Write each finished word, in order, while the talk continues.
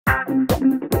Welcome.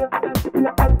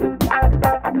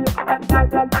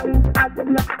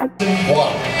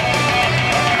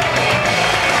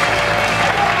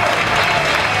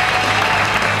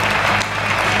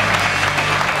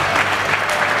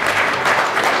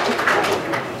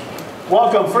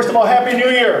 First of all, Happy New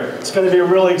Year. It's going to be a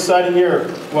really exciting year.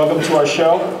 Welcome to our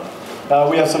show.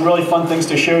 We have some really fun things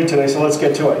to show you today, so let's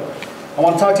get to it. I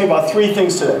want to talk to you about three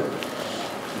things today.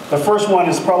 The first one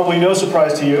is probably no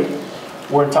surprise to you.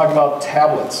 We're going to talk about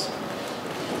tablets.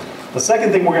 The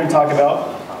second thing we're going to talk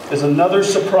about is another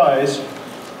surprise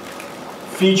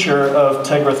feature of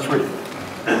Tegra 3.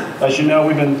 As you know,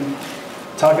 we've been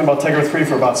talking about Tegra 3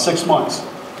 for about 6 months.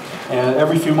 And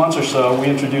every few months or so, we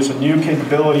introduce a new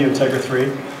capability in Tegra 3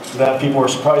 that people are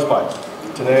surprised by.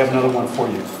 Today I have another one for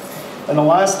you. And the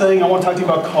last thing, I want to talk to you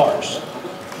about cars.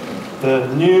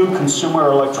 The new consumer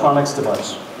electronics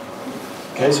device.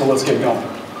 Okay, so let's get going.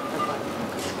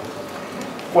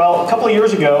 Well, a couple of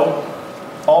years ago,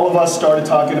 all of us started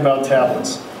talking about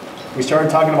tablets. We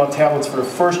started talking about tablets for the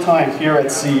first time here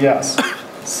at CES.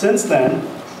 Since then,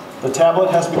 the tablet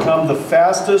has become the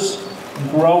fastest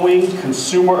growing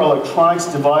consumer electronics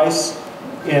device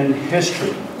in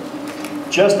history.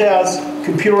 Just as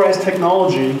computerized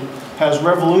technology has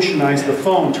revolutionized the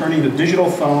phone, turning the digital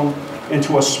phone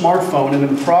into a smartphone, and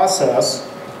in the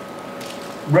process,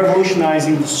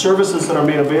 revolutionizing the services that are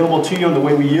made available to you and the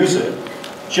way we use it,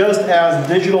 just as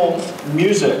digital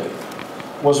music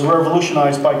was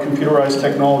revolutionized by computerized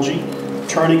technology,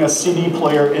 turning a CD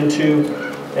player into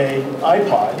an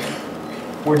iPod,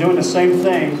 we're doing the same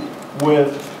thing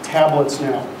with tablets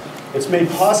now. It's made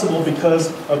possible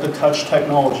because of the touch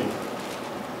technology.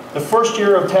 The first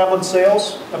year of tablet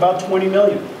sales, about 20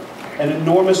 million. An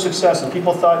enormous success, and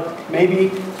people thought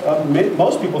maybe,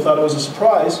 most people thought it was a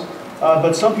surprise,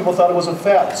 but some people thought it was a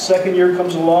fad. Second year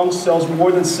comes along, sells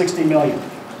more than 60 million.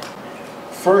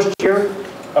 First year,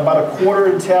 about a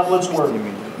quarter in tablets were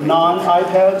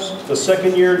non-iPads. The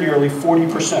second year, nearly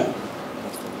 40%.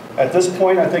 At this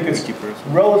point, I think it's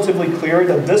relatively clear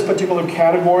that this particular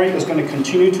category is going to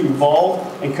continue to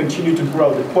evolve and continue to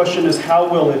grow. The question is, how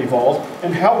will it evolve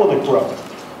and how will it grow?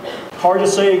 Hard to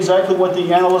say exactly what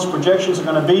the analyst projections are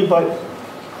going to be, but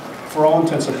for all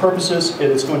intents and purposes, it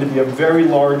is going to be a very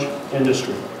large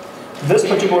industry. This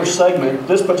particular segment,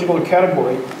 this particular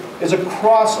category, is a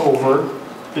crossover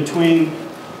between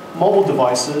mobile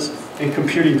devices and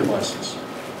computing devices.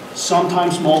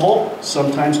 Sometimes mobile,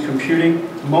 sometimes computing,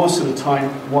 most of the time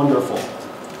wonderful.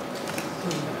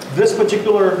 This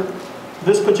particular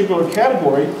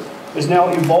category is now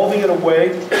evolving in a way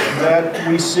that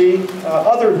we see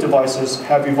other devices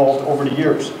have evolved over the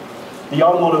years. The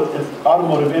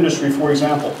automotive industry, for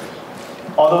example.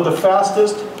 Although the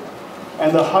fastest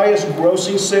and the highest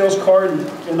grossing sales car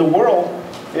in the world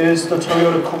is the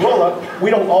Toyota Corolla, we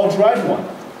don't all drive one.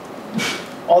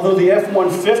 Although the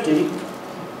F-150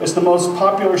 is the most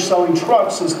popular selling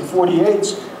truck since the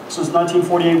 48s, since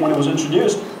 1948 when it was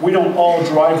introduced, we don't all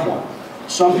drive one.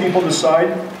 Some people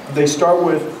decide they start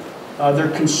with their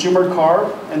consumer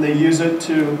car and they use it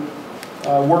to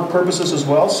work purposes as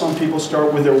well. Some people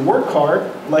start with their work car,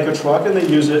 like a truck, and they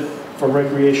use it for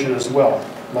recreation as well,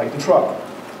 like the truck.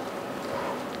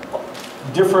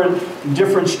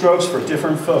 Different strokes for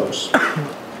different folks.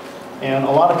 And a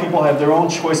lot of people have their own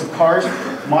choice of cars.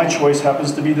 My choice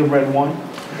happens to be the red one.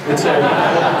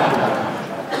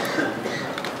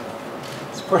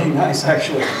 It's pretty nice,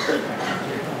 actually.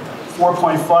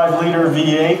 4.5 liter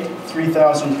V8,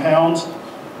 3,000 pounds,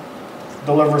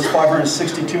 delivers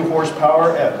 562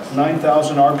 horsepower at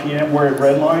 9,000 RPM where it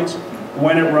redlines.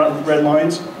 When it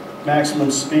redlines,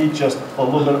 maximum speed just a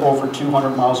little bit over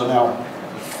 200 miles an hour.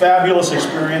 Fabulous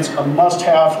experience, a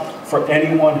must-have for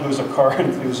anyone who's a car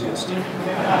enthusiast.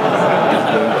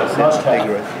 Must-have.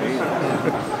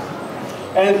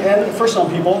 And for some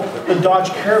people, the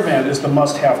Dodge Caravan is the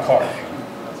must-have car.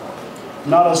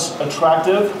 Not as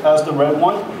attractive as the red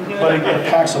one, but it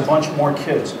packs a bunch more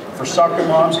kids. For soccer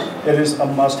moms, it is a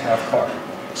must-have car.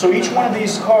 So each one of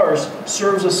these cars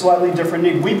serves a slightly different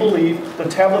need. We believe the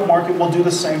tablet market will do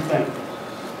the same thing.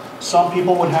 Some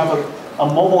people would have a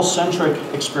mobile-centric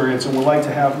experience and would like to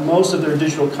have most of their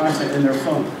digital content in their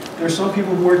phone. There are some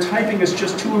people where typing is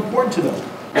just too important to them,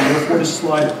 and therefore to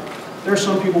slide it. There are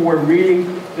some people where reading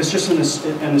is just an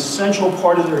essential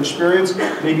part of their experience.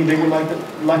 Maybe they would like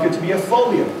it to be a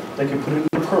folio. They can put it in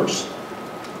their purse.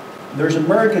 There's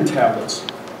American tablets.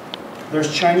 There's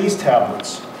Chinese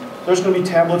tablets. There's going to be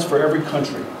tablets for every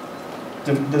country,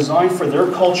 designed for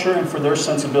their culture and for their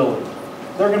sensibility.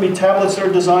 There are going to be tablets that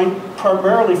are designed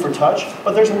primarily for touch,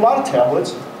 but there's a lot of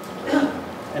tablets.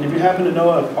 And if you happen to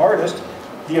know an artist,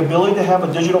 The ability to have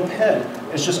a digital pen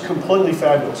is just completely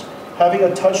fabulous. Having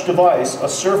a touch device, a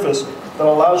surface that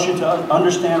allows you to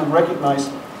understand and recognize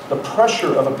the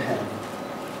pressure of a pen,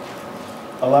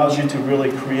 allows you to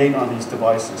really create on these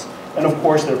devices. And of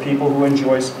course, there are people who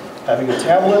enjoy having a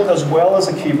tablet as well as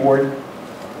a keyboard,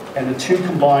 and the two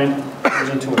combined goes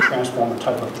into a transformer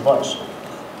type of device.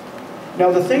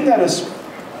 Now, the thing that is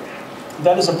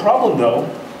a problem, though,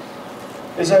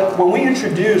 is that when we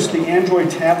introduced the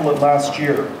Android tablet last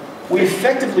year, we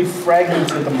effectively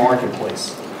fragmented the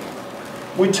marketplace.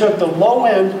 We took the low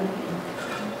end,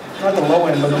 not the low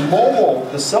end, but the mobile,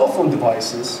 the cell phone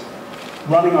devices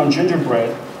running on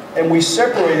Gingerbread, and we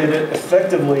separated it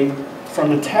effectively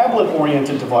from the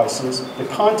tablet-oriented devices, the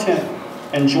content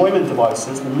enjoyment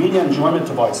devices, the media enjoyment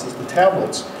devices, the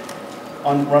tablets,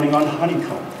 running on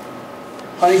Honeycomb.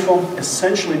 Honeycomb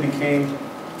essentially became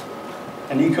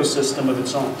an ecosystem of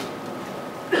its own.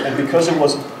 And because it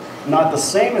was not the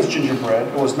same as Gingerbread,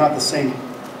 it was not the same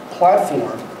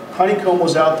platform, Honeycomb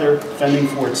was out there fending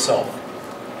for itself.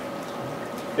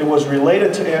 It was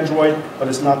related to Android, but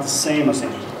it's not the same as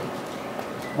Android.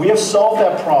 We have solved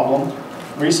that problem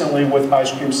recently with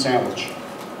Ice Cream Sandwich.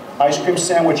 Ice Cream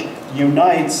Sandwich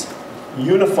unites,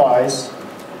 unifies,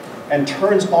 and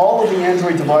turns all of the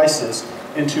Android devices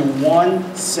into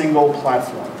one single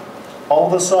platform. All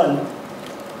of a sudden,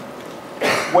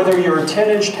 whether you're a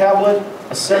 10-inch tablet,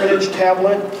 a 7-inch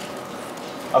tablet,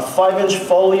 a 5-inch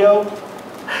folio,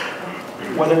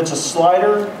 whether it's a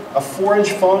slider, a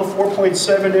 4-inch phone,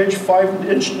 4.7-inch,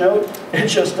 5-inch note, it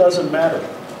just doesn't matter.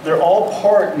 They're all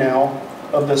part now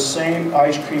of the same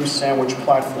Ice Cream Sandwich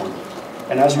platform.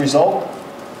 And as a result,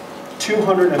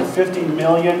 250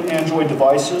 million Android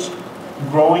devices,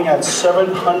 growing at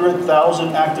 700,000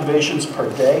 activations per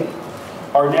day,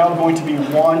 are now going to be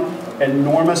one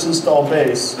enormous install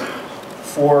base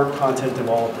for content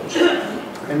developers.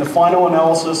 In the final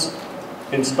analysis,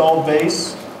 installed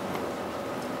base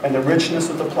and the richness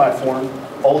of the platform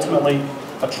ultimately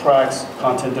attracts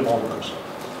content developers.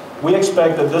 We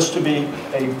expect that this to be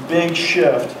a big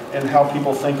shift in how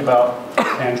people think about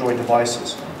Android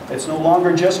devices. It's no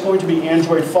longer just going to be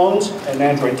Android phones and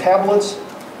Android tablets.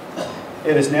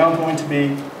 It is now going to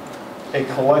be a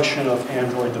collection of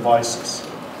Android devices.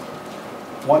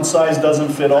 One size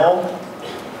doesn't fit all.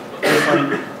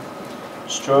 Different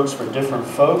strokes for different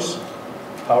folks.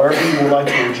 However you would like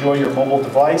to enjoy your mobile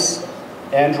device,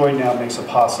 Android now makes it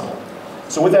possible.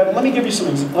 So with that, let me give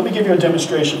you a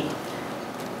demonstration.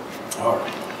 All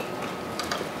right.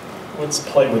 Let's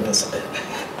play with this a bit.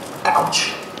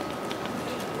 Ouch.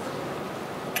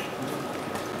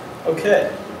 Okay.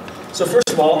 So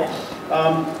first of all,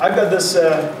 I've got this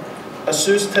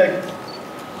Asus Tech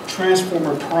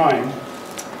Transformer Prime,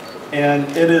 and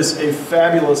it is a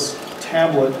fabulous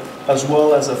tablet as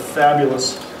well as a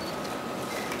fabulous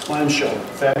clamshell,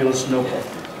 fabulous notebook.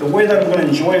 The way that I'm going to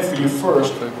enjoy it for you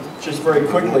first, just very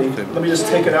quickly, let me just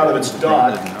take it out of its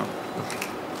dock.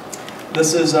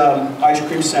 This is Ice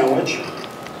Cream Sandwich.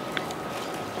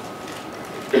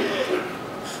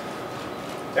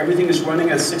 Everything is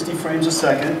running at 60 frames a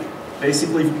second,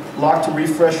 basically locked to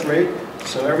refresh rate,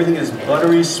 so everything is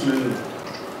buttery smooth.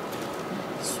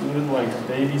 Smooth like a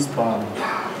baby's bum. I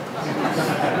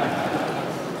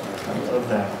love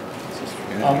that.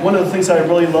 One of the things I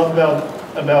really love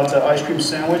about Ice Cream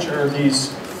Sandwich are these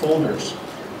folders.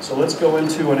 So let's go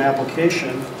into an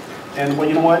application, and well,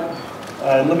 you know what?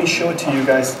 Let me show it to you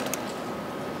guys.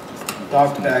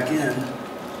 Docked back in, and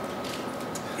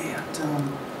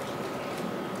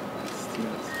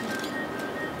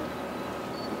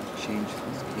change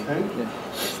this. okay.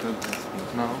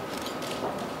 No.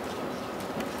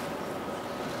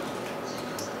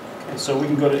 Okay, so we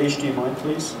can go to HDMI,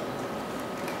 please.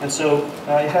 And so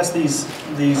it has these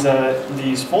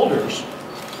folders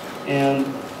and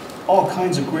all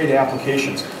kinds of great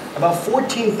applications. About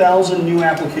 14,000 new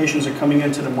applications are coming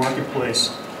into the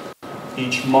marketplace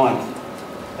each month.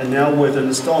 And now with an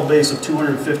installed base of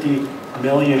 250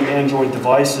 million Android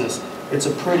devices, it's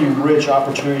a pretty rich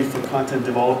opportunity for content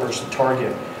developers to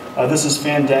target. This is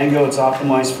Fandango. It's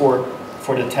optimized for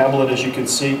the tablet, as you can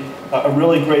see. A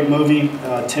really great movie,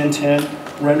 Tintin,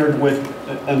 rendered with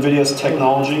Nvidia's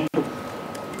technology.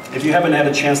 If you haven't had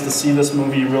a chance to see this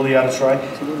movie, you really ought to try.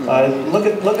 Look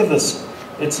at this.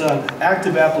 It's an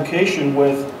active application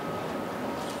with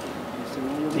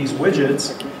these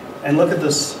widgets, and look at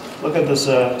this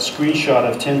screenshot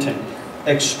of Tintin.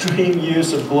 Extreme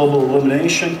use of global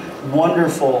illumination,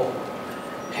 wonderful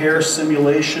hair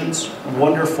simulations,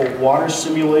 wonderful water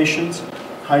simulations,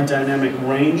 high dynamic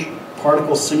range,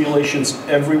 particle simulations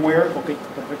everywhere. Okay,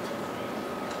 perfect.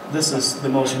 This is the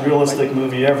most realistic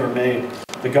movie ever made.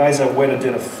 The guys at Weta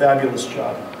did a fabulous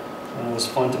job, and it was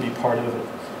fun to be part of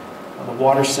it. The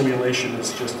water simulation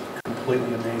is just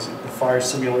completely amazing. The fire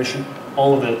simulation,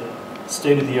 all of it,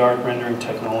 state-of-the-art rendering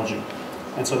technology.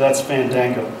 And so that's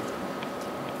Fandango.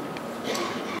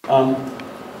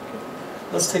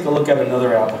 Let's take a look at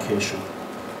another application.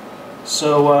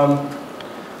 So,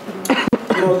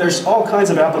 you know, there's all kinds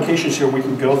of applications here we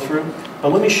can go through,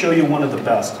 but let me show you one of the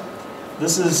best.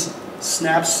 This is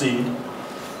Snapseed,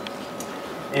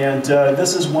 and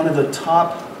this is one of the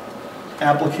top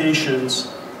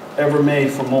applications ever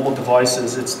made for mobile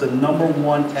devices. It's the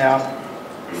 #1 app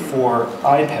for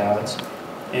iPads,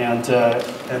 and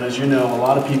as you know, a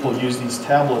lot of people use these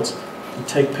tablets to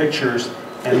take pictures,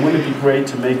 and wouldn't it be great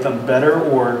to make them better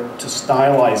or to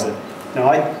stylize it? Now,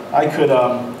 I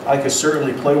could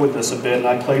certainly play with this a bit, and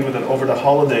I played with it over the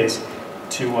holidays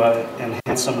to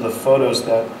enhance some of the photos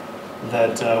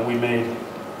that we made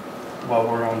while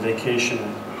we were on vacation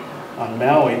on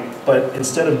Maui. But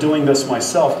instead of doing this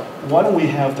myself, why don't we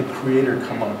have the creator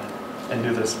come up and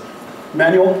do this?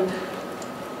 Manuel?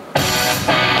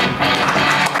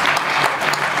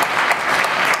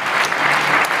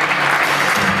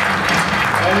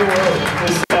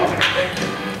 Please sit down.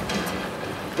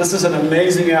 This is an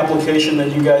amazing application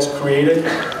that you guys created.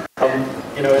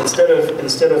 You know, instead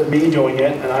of me doing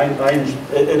it, and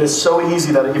it is so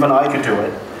easy that even I could do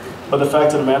it. But the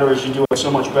fact of the matter is, you do it so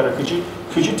much better.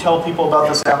 Could you tell people about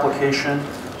this application?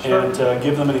 Sure. And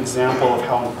give them an example of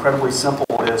how incredibly simple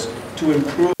it is to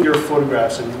improve your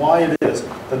photographs and why it is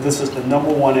that this is the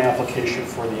 #1 application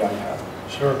for the iPad?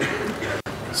 Sure.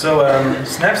 So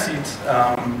Snapseed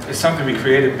is something we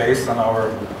created based on our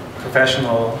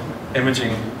professional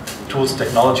imaging tools,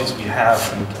 technologies we have,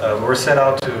 and we're set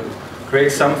out to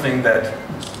create something that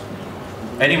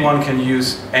anyone can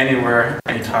use anywhere,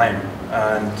 anytime.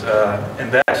 And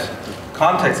in that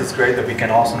context, it's great that we can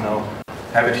also now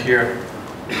have it here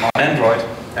on Android,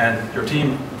 and your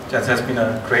team that has been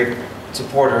a great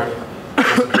supporter.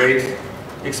 It's a great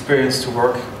experience to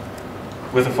work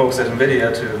with the folks at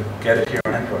Nvidia to get it here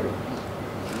on Android.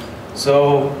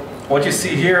 So what you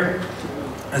see here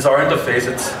is our interface.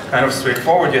 It's kind of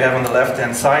straightforward. You have on the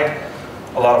left-hand side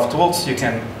a lot of tools you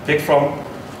can pick from.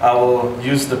 I will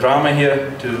use the drama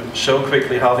here to show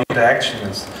quickly how the interaction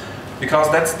is, because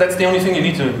that's the only thing you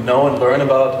need to know and learn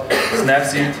about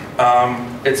Snapseed.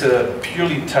 It's a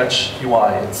purely touch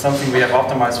UI. It's something we have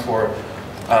optimized for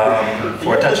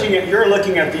touch. You're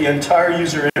looking at the entire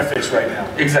user interface right now.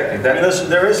 Exactly.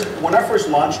 There is. When I first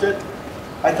launched it,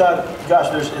 I thought, gosh,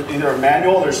 there's either a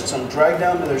manual, there's some drag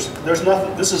down, there's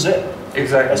nothing. This is it.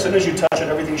 Exactly. As soon as you touch it,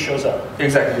 everything shows up.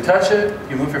 Exactly. You touch it,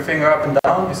 you move your finger up and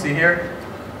down, you see here,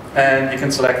 and you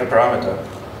can select the parameter.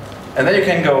 And then you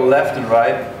can go left and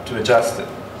right to adjust it.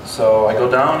 So I go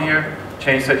down here,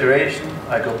 change saturation,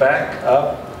 I go back,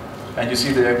 up, and you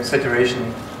see the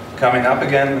saturation coming up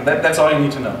again. And that's all you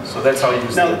need to know. So that's how you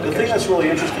use it. Now, the thing that's really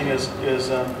interesting is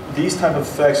these type of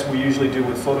effects we usually do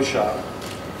with Photoshop.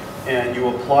 And you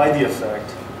apply the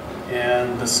effect,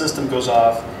 and the system goes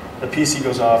off, the PC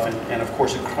goes off, and of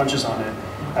course it crunches on it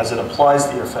as it applies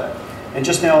the effect. And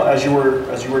just now, as you were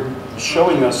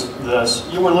showing us this,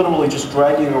 you were literally just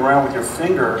dragging around with your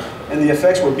finger, and the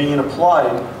effects were being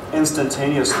applied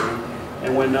instantaneously.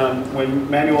 And when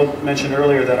Manuel mentioned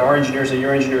earlier that our engineers and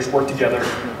your engineers work together,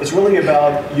 it's really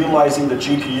about utilizing the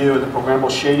GPU and the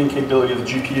programmable shading capability of the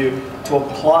GPU to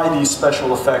apply these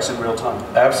special effects in real time.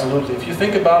 Absolutely. If you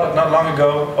think about it, not long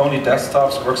ago, only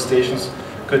desktops, workstations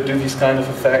could do these kind of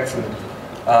effects, and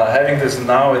having this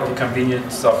now at the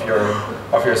convenience of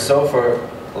your sofa,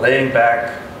 laying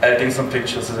back, editing some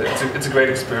pictures, it's a great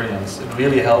experience. It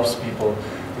really helps people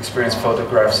experience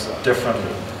photographs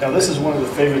differently. Now, this is one of the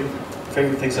favorite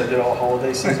things I did all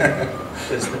holiday season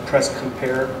is the press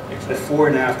compare before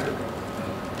and after.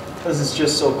 This is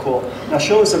just so cool. Now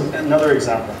show us another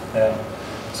example. Yeah.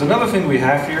 So another thing we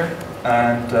have here,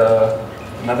 and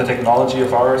another technology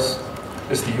of ours,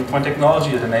 is the viewpoint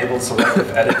technology. It enables selective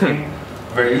editing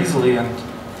very easily, and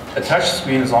a touch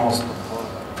screen is almost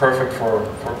perfect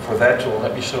for that tool.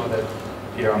 Let me show that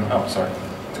here on. Oh, sorry.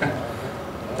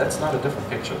 That's not a different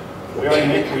picture. We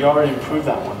already improved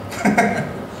that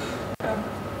one.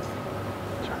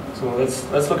 So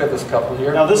let's look at this couple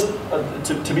here. Now this,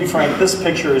 to be frank, this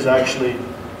picture is actually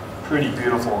pretty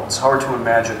beautiful. It's hard to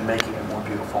imagine making it more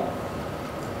beautiful.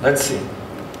 Let's see.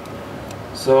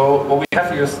 So what we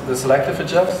have here is the selective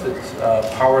adjust. It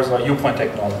powers our viewpoint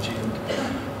technology. And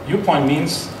viewpoint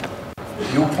means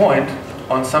you point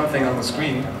on something on the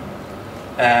screen,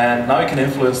 and now you can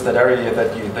influence that area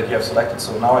that you have selected.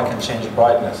 So now I can change the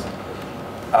brightness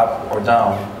up or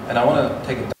down, and I want to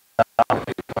take it down.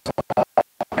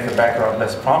 background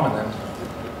less prominent.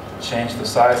 Change the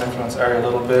size influence area a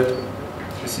little bit.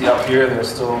 You see up here, they're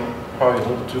still probably a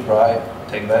little too bright.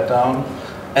 Take that down.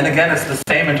 And again, it's the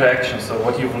same interaction. So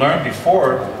what you've learned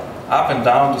before, up and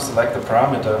down to select the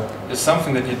parameter, is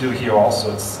something that you do here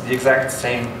also. It's the exact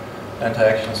same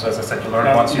interaction. So as I said, you learn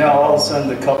once you now know. all of a sudden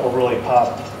the couple really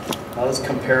pop. Now let's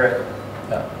compare it.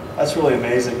 Yeah. That's really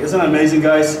amazing. Isn't it amazing,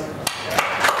 guys?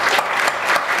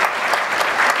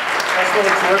 That's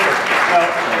really terrific. Now,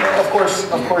 of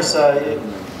course,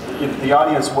 the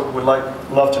audience would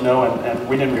love to know, and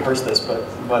we didn't rehearse this, but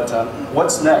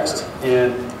what's next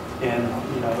in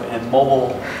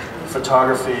mobile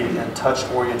photography and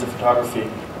touch-oriented photography?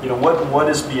 What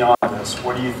is beyond this?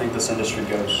 Where do you think this industry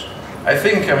goes? I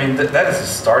think, that is a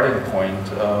starting point.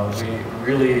 We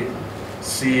really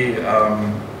see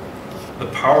the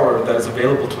power that is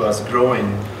available to us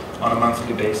growing on a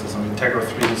monthly basis. Tegra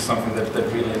 3 is something that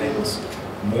really enables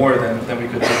more than we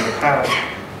could do in the past.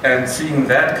 And seeing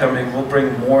that coming, we'll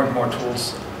bring more and more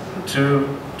tools to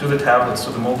the tablets,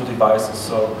 to the mobile devices.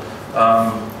 So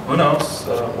who knows,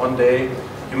 one day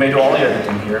you may do all the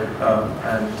editing here.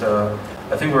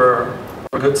 I think we're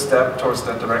a good step towards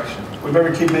that direction. We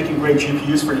better keep making great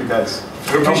GPUs for you guys.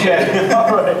 We appreciate it.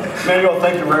 All right. Manuel,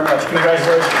 thank you very much.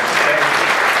 Congratulations.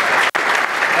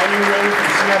 Are you ready for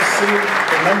CFC,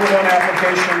 the #1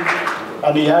 application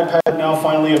on the iPad, now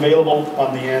finally available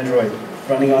on the Android,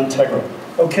 running on Tegra?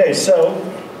 Okay, so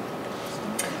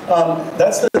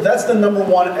that's the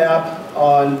 #1 app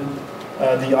on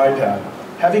the iPad.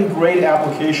 Having great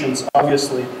applications,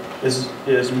 obviously,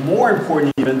 is more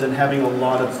important even than having a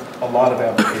lot of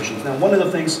applications. Now, one of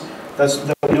the things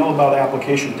that we know about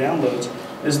application downloads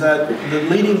is that the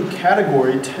leading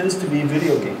category tends to be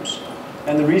video games,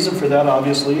 and the reason for that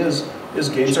obviously is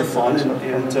games are fun and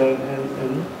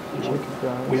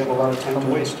we have a lot of time to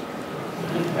waste.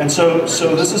 And so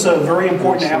this is a very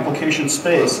important application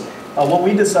space. What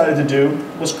we decided to do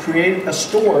was create a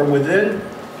store within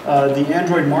the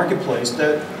Android marketplace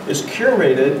that is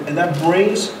curated and that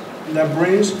brings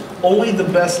only the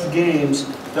best games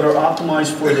that are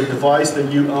optimized for the device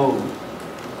that you own.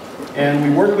 And we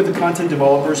work with the content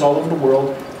developers all over the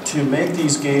world to make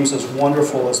these games as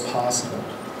wonderful as possible.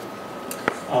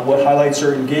 What highlights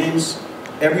certain games?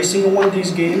 Every single one of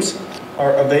these games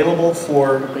are available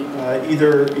for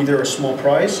either a small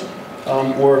price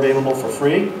or available for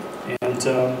free. And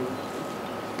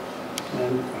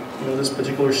this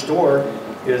particular store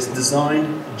is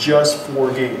designed just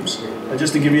for games.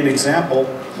 Just to give you an example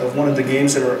of one of the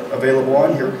games that are available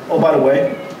on here. Oh, by the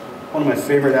way, one of my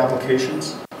favorite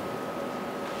applications,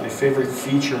 my favorite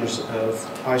features of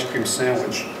ice cream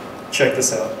sandwich. Check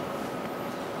this out.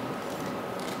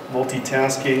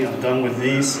 Multitasking, I'm done with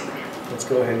these. Let's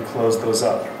go ahead and close those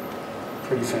up.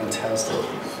 Pretty fantastic.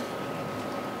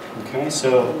 Okay,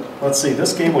 so let's see.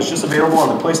 This game was just available on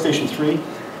the PlayStation 3.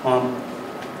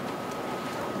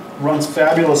 Runs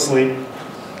fabulously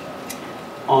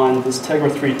on this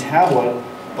Tegra 3 tablet,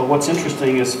 but what's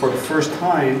interesting is for the first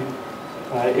time,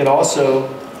 it also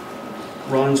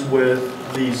runs with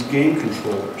these game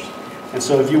controllers. And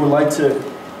so if you would like to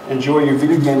enjoy your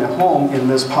video game at home in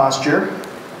this posture,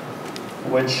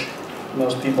 which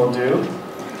most people do,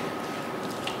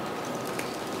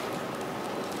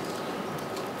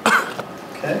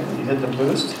 okay, you hit the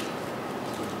boost.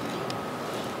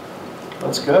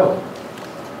 Let's go.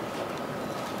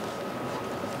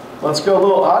 Let's go. A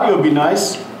little audio would be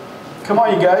nice. Come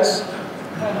on, you guys.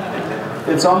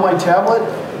 It's on my tablet.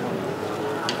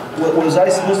 Was I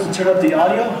supposed to turn up the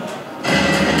audio?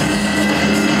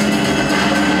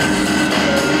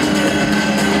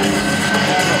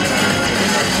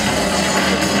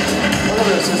 Look at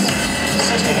this. It's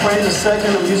 60 frames a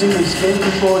second. I'm using this game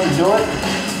controller to do it.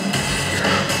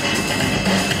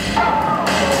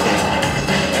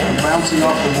 I'm bouncing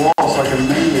off the walls like a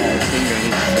maniac.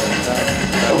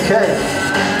 Okay,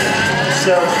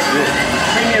 so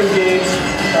premium games,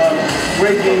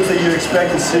 great games that you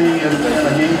expect to see in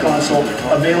a game console,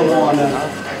 available on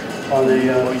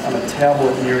a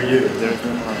tablet near you.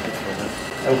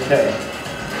 Okay.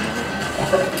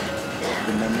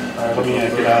 All right, let me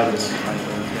get out of this.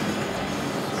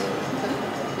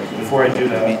 Before I do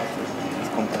that.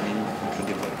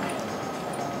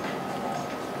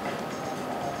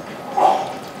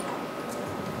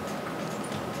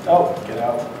 Oh, get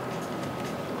out.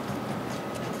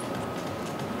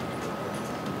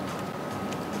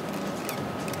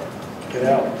 Get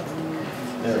out.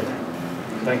 There.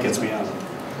 That gets me out.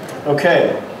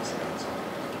 Okay.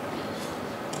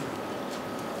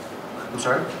 I'm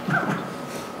sorry?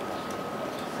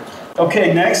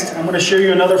 Okay, next, I'm going to show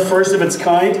you another first of its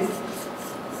kind.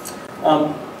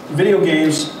 video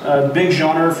games, big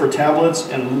genre for tablets,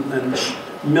 and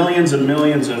millions and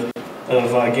millions of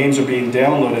games are being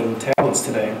downloaded in tablets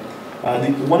today.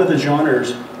 One of the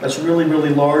genres that's really, really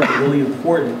large and really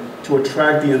important to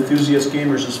attract the enthusiast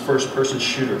gamers is first-person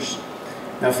shooters.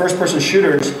 Now, first-person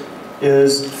shooters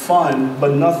is fun,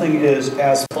 but nothing is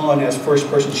as fun as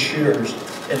first-person shooters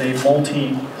in a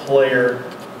multiplayer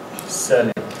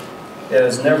setting. It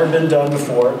has never been done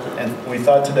before, and we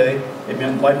thought today it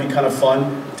might be kind of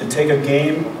fun to take a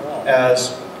game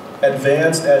as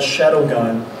advanced as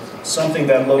Shadowgun, something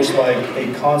that looks like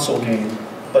a console game,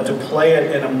 but to play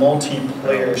it in a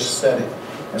multiplayer setting.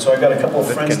 And so I've got a couple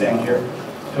of friends down here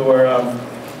who are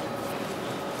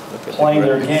playing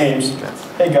their games.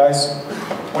 Hey guys,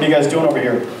 what are you guys doing over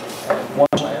here?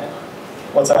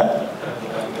 What's that?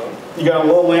 You got a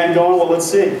little land going? Well, let's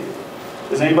see.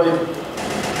 Does anybody...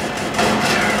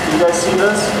 You guys see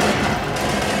this?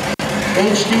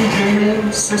 HD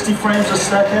gaming, 60 frames a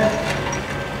second.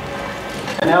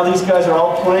 And now these guys are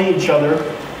all playing each other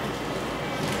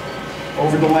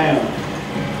over the land.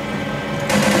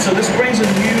 And so this brings a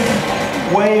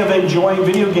new way of enjoying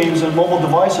video games on mobile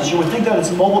devices. You would think that it's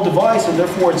a mobile device and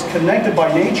therefore it's connected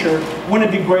by nature.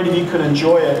 Wouldn't it be great if you could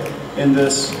enjoy it in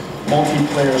this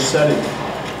multiplayer setting?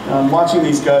 Now, I'm watching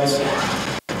these guys.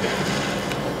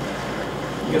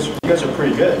 You guys are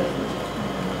pretty good.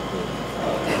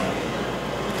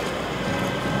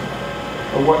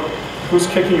 Who's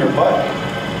kicking your butt?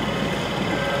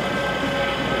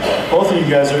 Both of you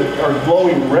guys are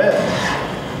glowing red.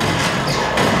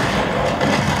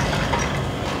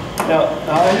 Now,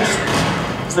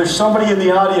 is there somebody in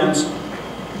the audience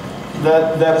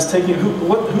that is taking,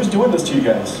 who's doing this to you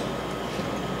guys?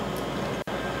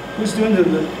 Who's doing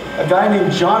a guy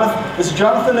named Jonathan? Is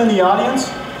Jonathan in the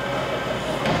audience?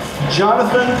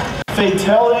 Jonathan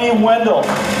Fatality Wendell.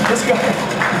 This guy.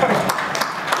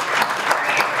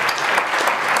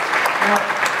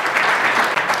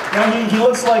 Now he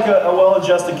looks like a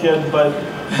well-adjusted kid, but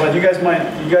you guys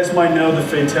might know the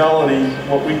fatality.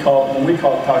 When we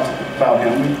talk about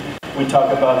him, we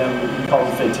talk about him. We call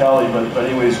him fatality. But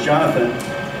anyways, Jonathan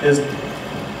is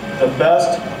the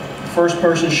best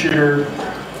first-person shooter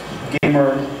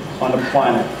gamer on the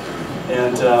planet,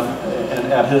 and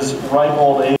at his ripe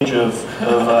old age of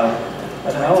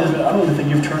I don't even think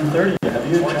you've turned 30 yet, have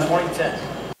you? 2010.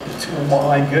 Oh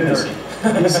my goodness.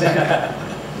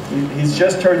 He's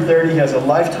just turned 30. He has a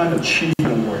Lifetime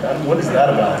Achievement Award. What is that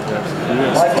about?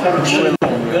 Lifetime Achievement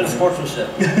Award. Good sportsmanship.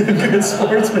 Good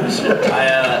sportsmanship.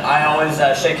 I always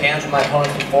shake hands with my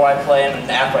opponents before I play them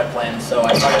and after I play them. So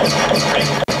I started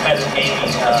competitive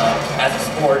gaming as a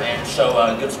sport and show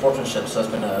good sportsmanship. So it's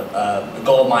been a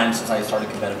goal of mine since I started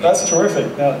competitive gaming. That's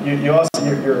terrific. Now you also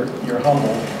you're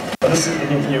humble, but this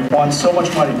is, you won so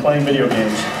much money playing video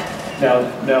games.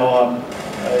 Now.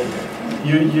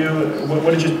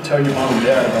 What did you tell your mom and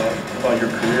dad about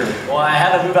your career? Well, I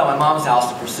had to move out of my mom's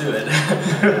house to pursue it.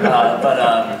 But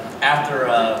after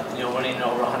winning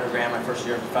over 100 grand my first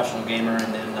year as a professional gamer,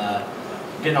 and then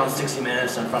getting on 60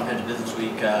 Minutes and Front Page Business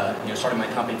Week, starting my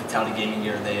company Fatality Gaming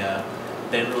Gear,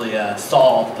 they really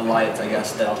saw the light, I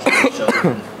guess, that I was trying to show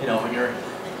them. When you're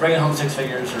bringing home 6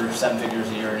 figures or 7 figures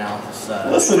a year now, it's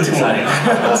exciting.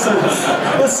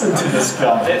 Listen to this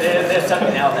guy. They're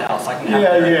stepping me out of the house. I can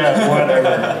have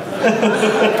whatever.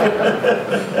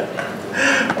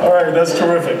 All right, that's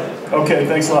terrific. Okay,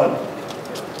 thanks a lot.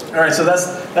 All right, so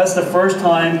that's the first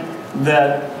time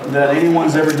that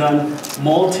anyone's ever done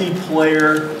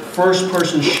multiplayer,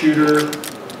 first-person shooter,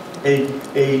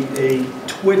 a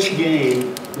Twitch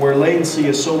game where latency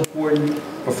is so important,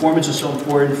 performance is so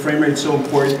important, frame rate is so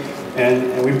important,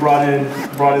 and we brought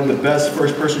in the best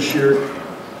first-person shooter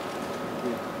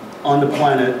on the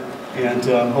planet, and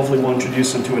hopefully we'll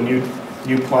introduce him to a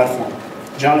new platform.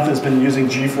 Jonathan's been using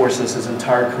GeForce his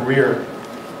entire career,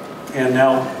 and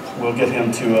now we'll get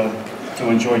him to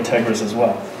enjoy Tegris as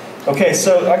well. Okay,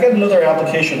 so I got another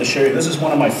application to show you. This is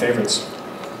one of my favorites.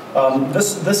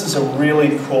 This is a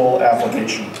really cool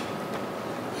application.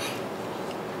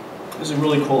 This is a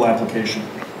really cool application.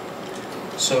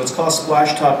 So it's called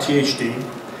SplashTop THD.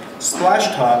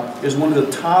 SplashTop is one of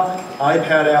the top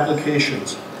iPad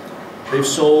applications. They've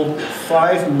sold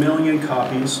 5 million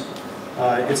copies.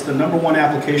 It's the #1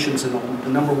 application. It's the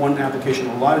 #1 application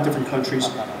in a lot of different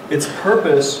countries. Its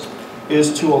purpose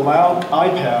is to allow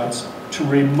iPads to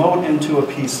remote into a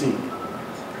PC.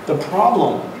 The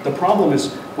problem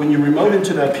is when you remote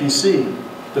into that PC,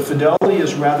 the fidelity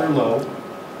is rather low.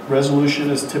 Resolution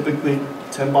is typically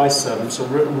 10:7, so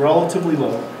relatively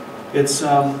low. It's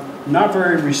not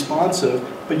very responsive,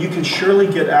 but you can surely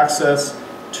get access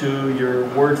to your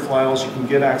Word files. You can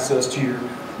get access to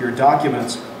your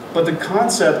documents. But the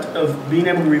concept of being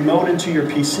able to remote into your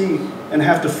PC and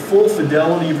have the full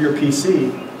fidelity of your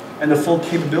PC and the full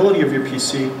capability of your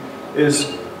PC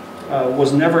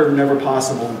was never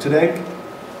possible. And today,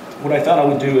 what I thought I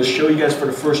would do is show you guys for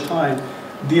the first time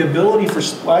the ability for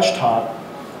Splashtop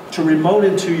to remote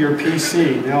into your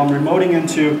PC. Now I'm remoting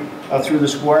into through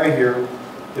this wire here.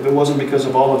 If it wasn't because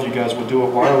of all of you guys would do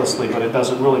it wirelessly, but it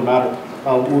doesn't really matter.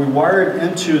 We wired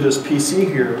into this PC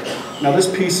here. Now this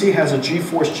PC has a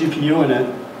GeForce GPU in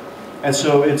it, and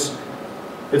so it's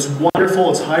wonderful,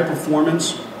 it's high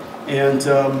performance, and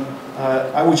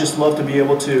I would just love to be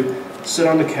able to sit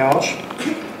on the couch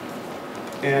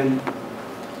and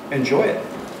enjoy it.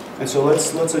 And so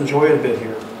let's enjoy it a bit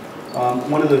here.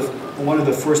 One of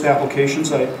the first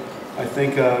applications I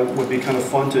think would be kind of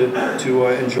fun to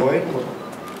enjoy.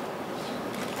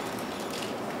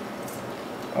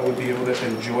 I would be able to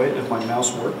enjoy it if my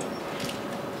mouse worked.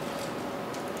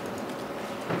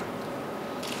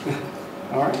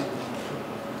 All right.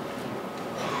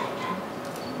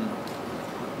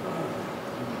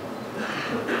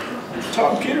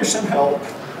 Tom Peterson, help.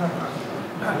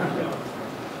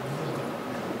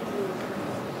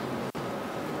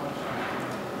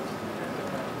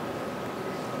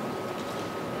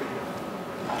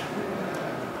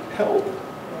 Help.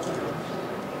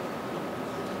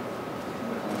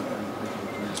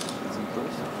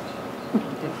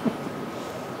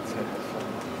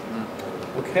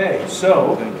 Okay,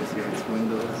 so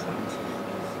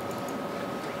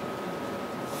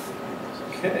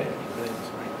okay,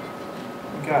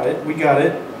 we got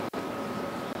it.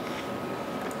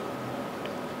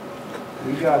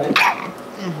 We got it.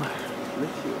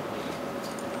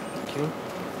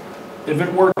 If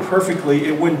it worked perfectly,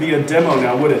 it wouldn't be a demo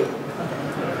now, would it?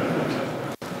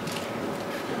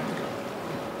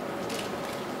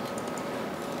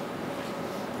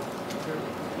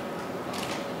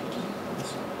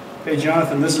 Hey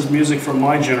Jonathan, this is music from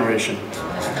my generation.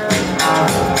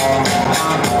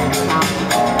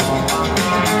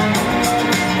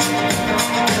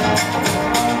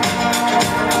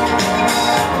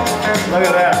 Look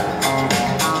at that.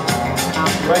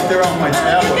 Right there on my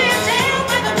tablet.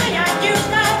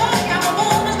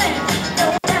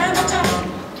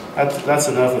 That's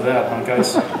enough of that, huh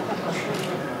guys? I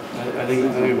think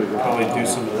we could probably do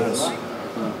some of this.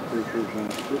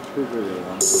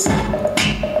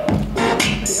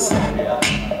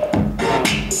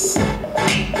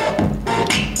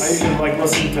 I usually like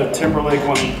listening to Timberlake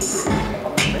when I'm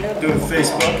doing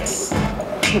Facebook.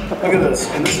 Look at this,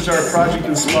 and this is our Project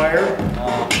Inspire.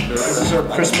 This is our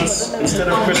Christmas, instead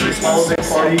of Christmas holiday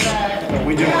parties,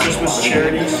 we do Christmas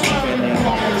charities.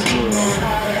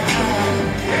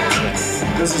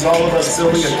 This is all of us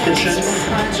building a kitchen.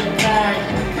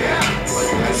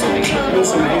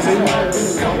 It's amazing.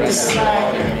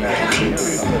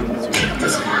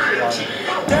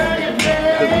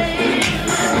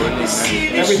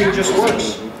 Everything just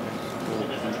works.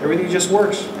 Everything just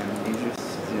works.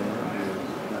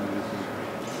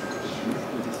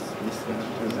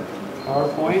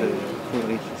 PowerPoint.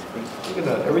 Look at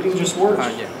that. Everything just works.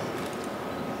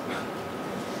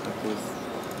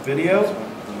 Video.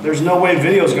 There's no way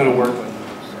video is going to work.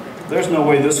 There's no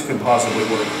way this could possibly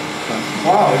work.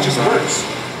 Wow, it just works.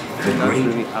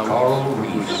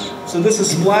 So this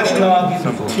is Splashtop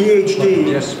THD,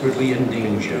 desperately in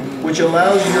danger, which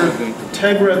allows your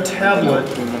Tegra tablet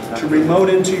to remote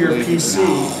into your PC,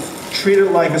 treat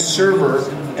it like a server,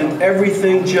 and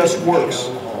everything just works.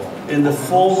 In the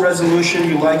full resolution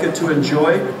you like it to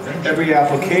enjoy, every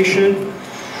application,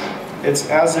 it's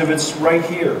as if it's right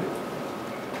here.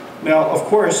 Now, of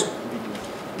course,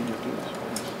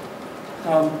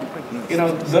 you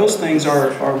know, those things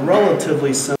are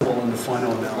relatively simple in the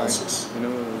final analysis.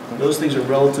 Those things are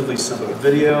relatively simple.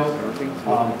 Video,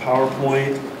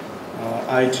 PowerPoint,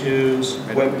 iTunes,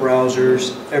 web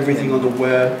browsers, everything on the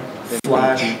web,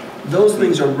 Flash. Those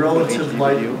things are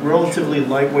relatively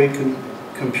lightweight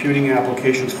computing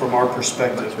applications from our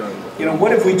perspective. You know,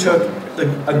 what if we took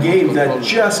a game that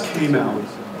just came out?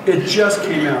 It just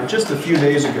came out just a few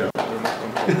days ago.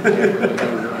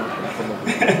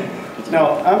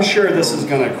 Now, I'm sure this is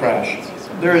going to crash.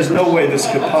 There is no way this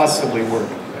could possibly work.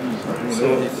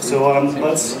 So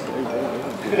let's...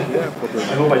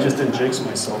 I hope I just didn't jinx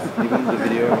myself.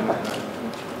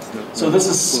 So this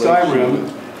is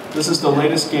Skyrim. This is the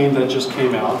latest game that just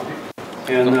came out.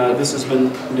 And this has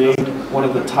been named one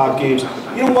of the top games.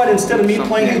 You know what? Instead of me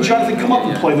playing, hey, Jonathan, come up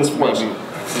and play this for us.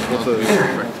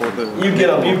 You get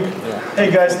up.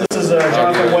 Hey, guys, this is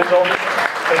Jonathan Wendell.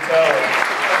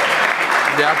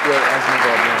 I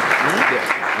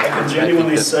can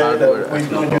genuinely say that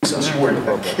we've known you since you were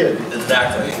a kid.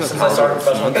 Exactly. Since I started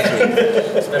professional gaming.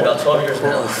 It's been about 12 years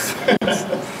now.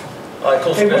 All right,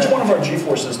 cool. Hey, which one of our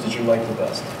G-Forces did you like the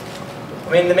best?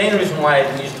 I mean, the main reason why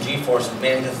I use the G-Force is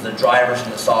mainly because of the drivers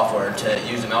and the software to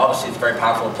use them. Obviously, it's very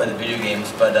powerful to play the video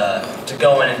games, but to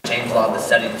go in and change a lot of the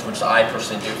settings, which I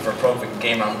personally do for a perfect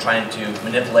gamer, I'm trying to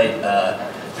manipulate the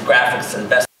graphics to the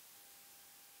best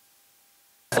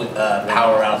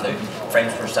power out of the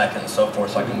frames per second and so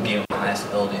forth, so I can game with the highest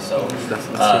ability. So, I've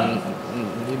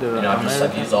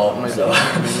used all of them. So,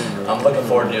 I'm looking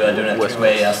forward to doing a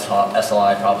 3-way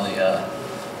SLI probably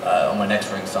on my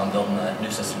next ring. So I'm building a new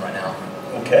system right now.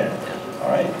 Okay. Yeah. All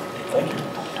right. Thank you.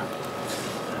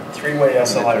 3-way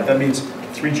SLI. That means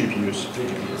 3 GPUs. 3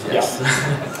 GPUs. Yes.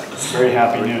 Yeah. Very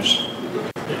happy news.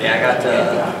 Yeah, I got.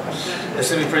 It's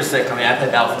gonna be pretty sick. I mean, I play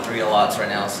Battlefield 3 a lot right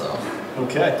now, so.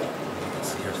 Okay.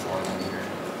 Let's see here's the long one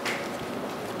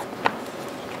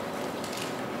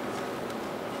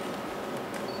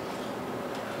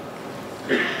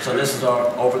here. So this is our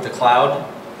over the cloud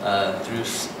through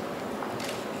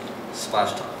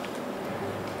Splash Top.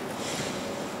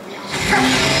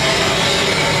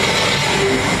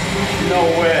 No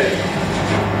way.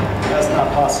 That's not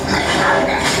possible.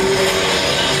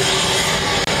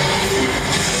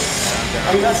 I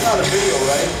mean, that's not a video,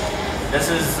 right? This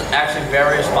is actually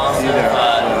very responsive.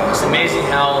 It's amazing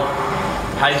how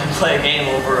you can play a game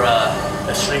over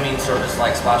a streaming service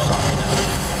like Splash Top.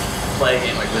 Play a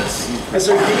game like this. And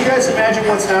so can you guys imagine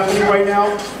what's happening right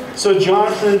now? So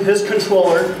Jonathan, his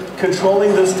controller,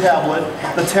 controlling this tablet.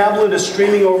 The tablet is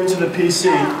streaming over to the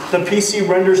PC. The PC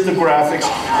renders the graphics.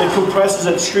 It compresses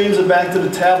it, streams it back to the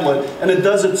tablet, and it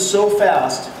does it so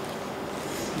fast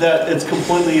that it's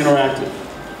completely interactive.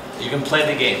 You can play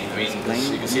the game. I mean,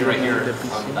 you can see right here, you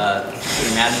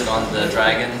match it on the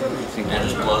dragon, and it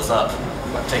just blows up.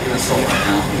 I'm taking the soul right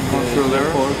now.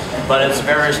 But it's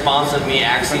very responsive, me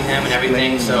axing him and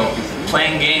everything, so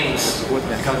playing games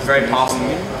becomes very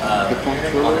possible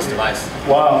on this device.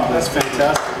 Wow, that's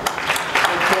fantastic.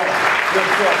 Good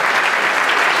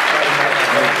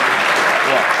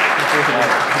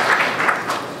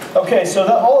play. Okay, so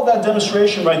all of that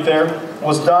demonstration right there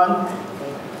was done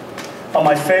on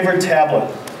my favorite tablet.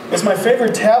 It's my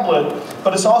favorite tablet,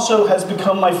 but it also has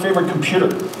become my favorite computer.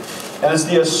 And it's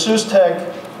the ASUS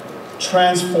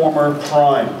Transformer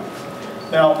Prime.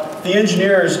 Now, the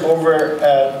engineers over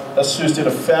at ASUS did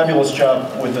a fabulous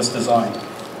job with this design.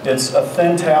 It's a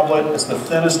thin tablet. It's the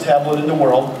thinnest tablet in the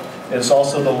world. It's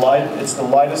also the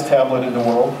lightest tablet in the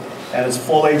world, and it's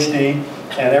full HD.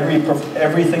 And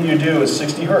everything you do is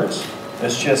 60 hertz.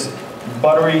 It's just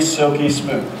buttery, silky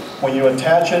smooth. When you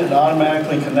attach it, it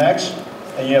automatically connects,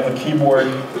 and you have a keyboard,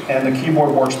 and the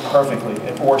keyboard works perfectly.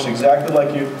 It works exactly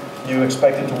like you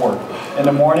expect it to work. In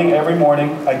the morning, every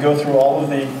morning, I go through all of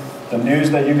the news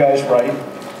that you guys write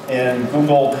in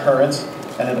Google Currents,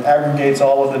 and it aggregates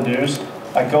all of the news.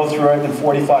 I go through it in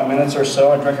 45 minutes or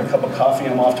so. I drink a cup of coffee,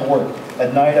 and I'm off to work.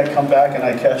 At night, I come back and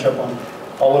I catch up on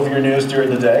all of your news during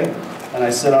the day, and I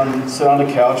sit on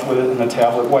the couch with it in a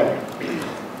tablet way.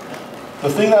 The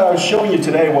thing that I was showing you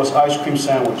today was ice cream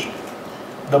sandwich.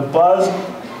 The buzz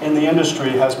in the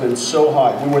industry has been so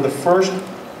high. We were the first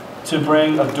to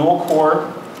bring a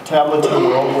dual-core tablet to the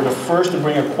world. We're the first to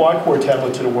bring a quad-core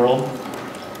tablet to the world.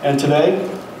 And today,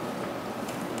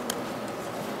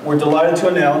 we're delighted to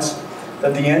announce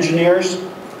that the engineers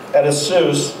at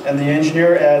ASUS and the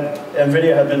engineer at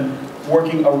Nvidia have been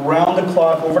working around the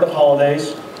clock over the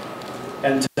holidays.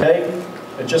 And today,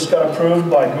 it just got approved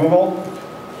by Google.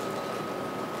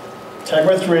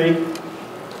 Tegra 3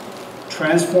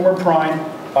 Transformer Prime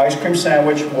ice cream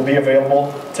sandwich will be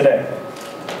available today.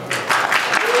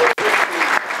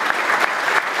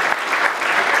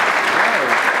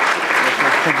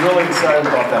 Really excited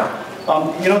about that.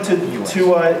 To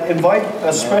invite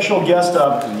a special guest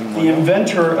up, the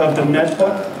inventor of the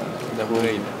netbook,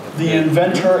 the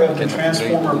inventor of the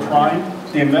Transformer Prime,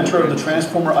 the inventor of the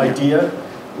Transformer idea,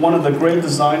 one of the great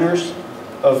designers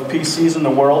of PCs in the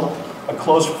world, a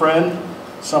close friend,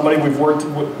 somebody we've worked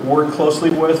closely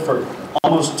with for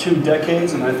almost 2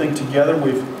 decades, and I think together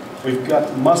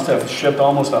must have shipped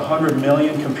almost 100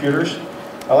 million computers.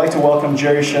 I'd like to welcome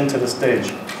Jerry Shin to the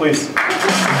stage. Please.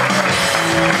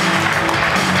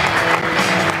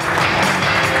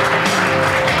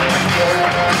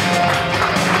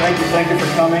 Thank you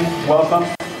for coming. Welcome.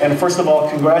 And first of all,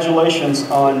 congratulations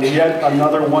on yet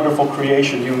another wonderful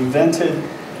creation. You invented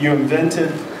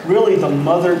really the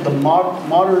modern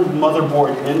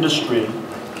motherboard industry.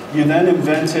 You then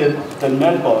invented the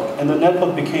netbook, and the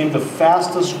netbook became the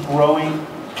fastest growing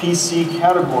PC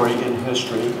category in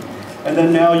history, and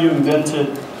then now you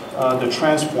invented the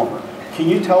transformer. Can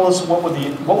you tell us what was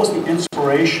the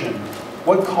inspiration?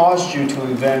 What caused you to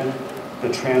invent the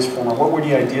transformer? What were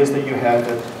the ideas that you had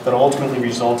that ultimately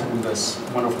resulted in this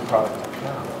wonderful product?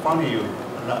 Yeah, funny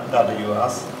that you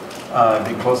asked,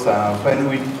 because when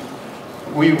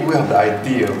we have the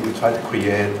idea, we try to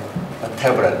create a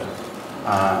tablet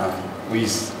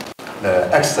with the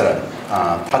excellent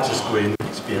touchscreen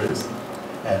experience,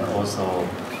 and also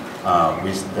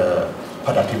with the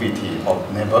productivity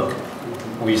of network,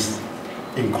 with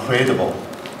incredible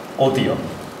audio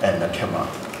and the camera.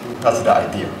 That's the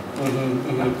idea.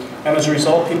 And as a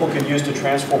result, people could use the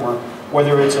transformer,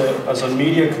 whether it's as a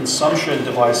media consumption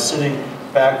device, sitting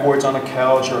backwards on a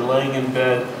couch or laying in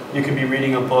bed. You could be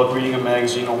reading a book, reading a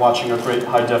magazine, or watching a great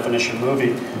high-definition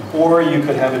movie. Or you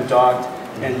could have it docked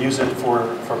and use it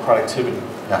for productivity.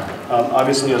 Yeah.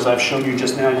 Obviously, as I've shown you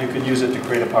just now, you could use it to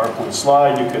create a PowerPoint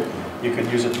slide. You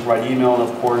could use it to write email,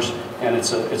 of course, and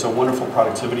it's a wonderful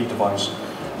productivity device.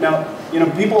 Now,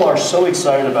 people are so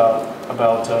excited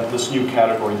about this new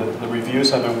category. The reviews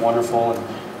have been wonderful,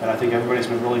 and I think everybody's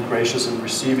been really gracious in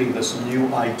receiving this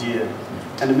new idea.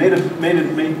 And it made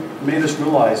us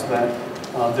realize that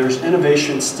there's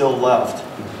innovation still left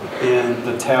in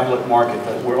the tablet market.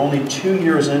 That we're only 2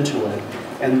 years into it,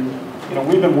 and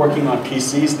we've been working on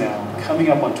PCs now, coming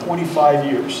up on 25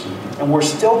 years, and we're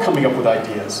still coming up with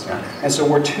ideas. And so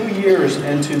we're 2 years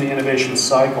into the innovation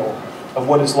cycle of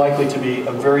what is likely to be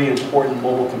a very important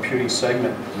mobile computing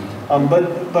segment.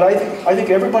 But I think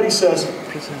everybody says,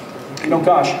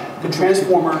 gosh, the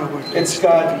transformer, it's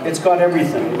got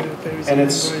everything, and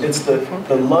it's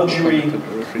the luxury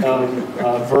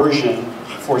version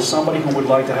for somebody who would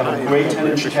like to have a great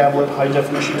 10-inch tablet,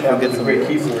 high-definition tablet, and a great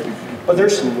keyboard. But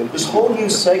there's this whole new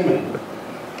segment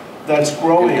that's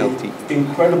growing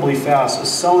incredibly fast. It's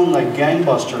selling like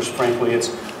gangbusters, frankly. It's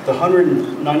the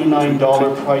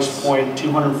 $199 price point,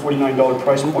 $249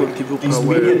 price point. These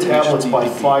media tablets by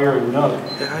Fire and Nook,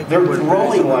 they're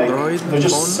growing they're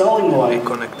just selling like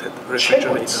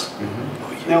chiclets.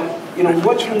 Now,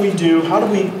 what can we do? How do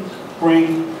we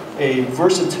bring a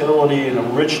versatility and a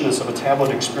richness of a tablet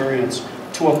experience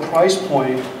to a price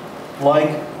point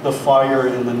like the Fire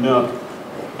and the Nook?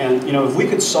 And if we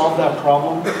could solve that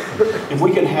problem, if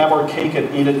we can have our cake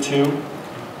and eat it too,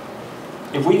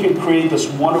 if we can create this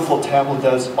wonderful tablet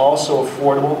that is also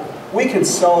affordable, we can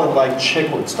sell it like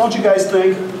chiclets. Don't you guys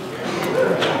think?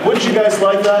 Wouldn't you guys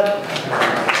like that?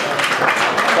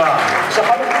 So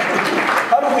how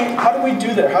do we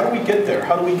do that? How do we get there?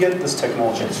 How do we get this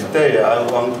technology? Today I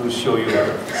want to show you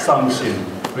something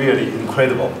really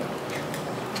incredible.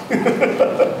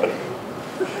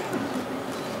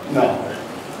 No.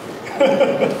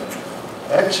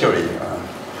 Actually,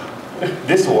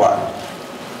 this one,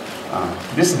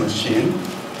 this machine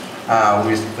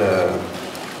with the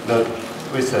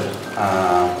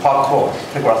quad-core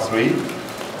Tegra 3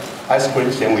 ice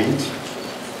cream sandwich,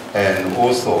 and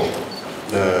also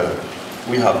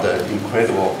we have the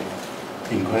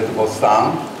incredible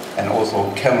sound and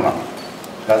also camera.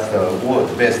 That's the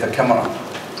world's best camera.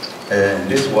 And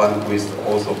this one with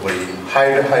also very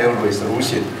higher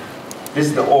resolution. This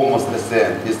is almost the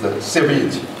same. It's the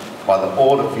 7-inch, but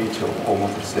all the features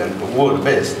almost the same. The world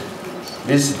best.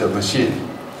 This is the machine,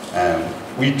 and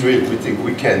we think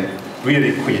we can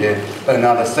really create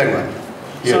another segment.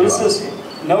 Here so this is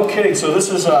no kidding. So this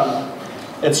is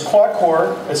it's quad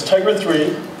core. It's Tegra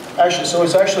 3. Actually, so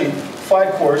it's actually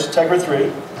 5 cores. Tegra 3.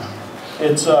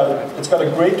 It's got a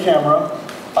great camera,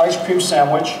 ice cream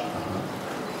sandwich.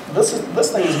 This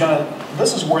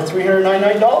is worth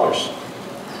 $399.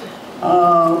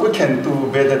 We can do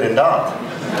better than that.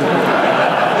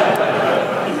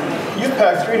 You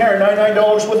packed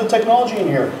 $399 worth of technology in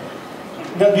here.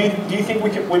 Now, do you think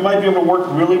we might be able to work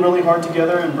really, really hard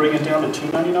together and bring it down to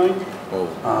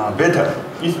 $299? Better.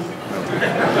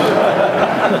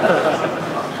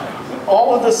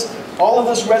 All of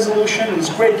this resolution, this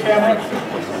great camera,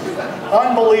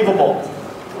 unbelievable,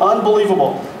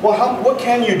 unbelievable. Well, what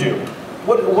can you do?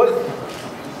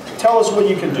 Tell us what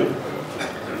you can do.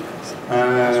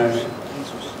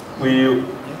 We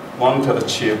want to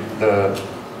achieve the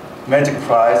magic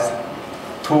price,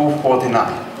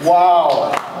 $249.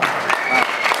 Wow.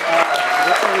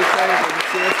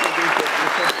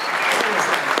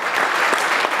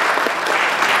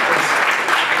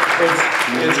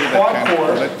 It's quad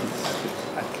core.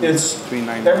 It's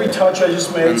every touch I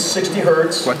just made, 60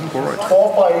 hertz,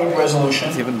 12 by 8 resolution,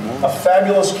 a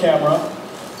fabulous camera,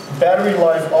 battery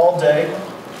life all day.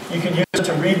 You can use it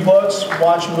to read books,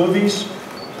 watch movies,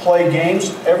 play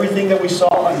games, everything that we saw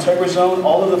on Tegra Zone,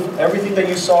 everything that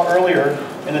you saw earlier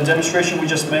in the demonstration we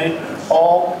just made,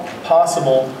 all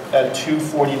possible at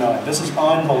 249. This is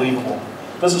unbelievable.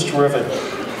 This is terrific.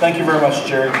 Thank you very much,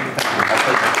 Jerry. Congratulations.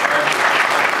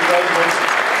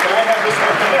 Can I have this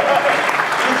one?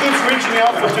 He keeps reaching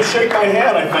out to shake my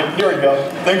hand, I think. Here we go.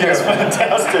 Thank you. It's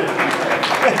fantastic.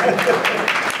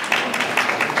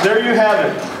 There you have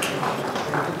it.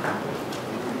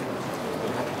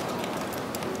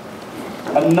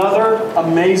 Another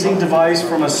amazing device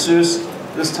from ASUS,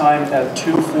 this time at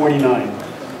 249.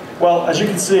 Well, as you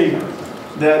can see,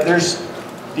 there's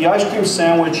the ice cream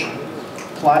sandwich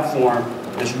platform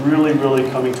is really, really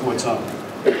coming to its own.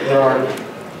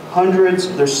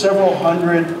 There's several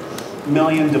hundred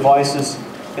million devices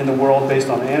in the world based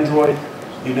on Android.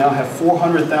 You now have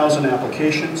 400,000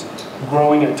 applications,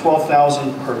 growing at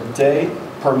 12,000 per day,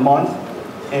 per month.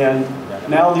 And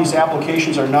now these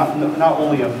applications are not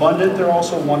only abundant, they're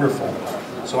also wonderful.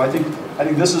 So I think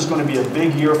this is going to be a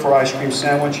big year for Ice Cream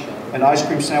Sandwich, and Ice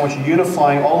Cream Sandwich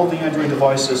unifying all of the Android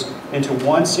devices into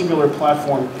one singular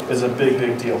platform is a big,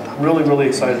 big deal. Really, really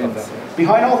excited about that.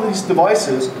 Behind all of these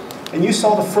devices, and you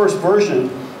saw the first version,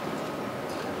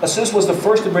 ASUS was the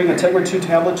first to bring a Tegra 2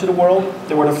 tablet to the world.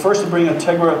 They were the first to bring a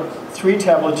Tegra 3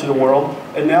 tablet to the world,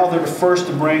 and now they're the first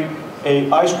to bring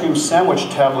an Ice Cream Sandwich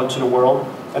tablet to the world,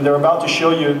 and they're about to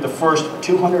show you the first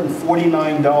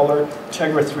 $249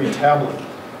 Tegra 3 tablet.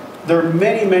 There are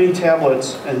many, many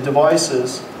tablets and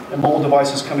devices and mobile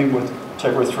devices coming with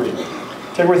Tegra 3.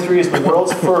 Tegra 3 is the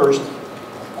world's first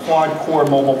quad-core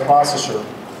mobile processor.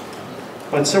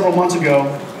 But several months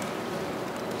ago,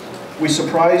 we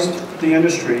surprised the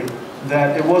industry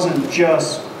that it wasn't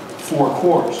just 4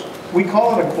 cores. We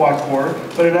call it a quad-core,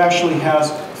 but it actually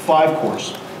has 5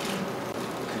 cores.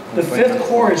 The 5th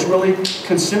core is really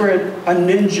considered a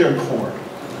ninja core.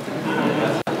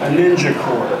 A ninja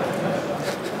core.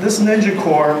 This ninja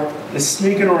core is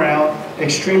sneaking around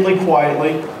extremely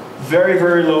quietly, very,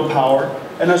 very low power.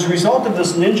 And as a result of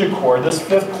this ninja core, this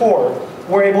 5th core,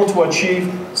 we're able to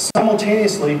achieve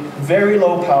simultaneously very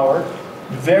low power,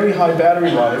 very high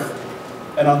battery life,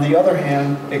 and on the other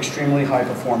hand, extremely high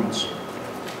performance.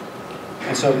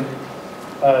 And so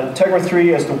Tegra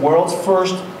 3 is the world's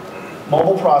first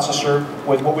mobile processor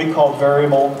with what we call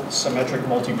variable symmetric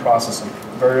multiprocessing,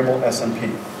 variable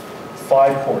SMP,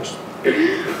 5 cores.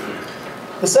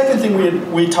 The second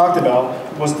thing we talked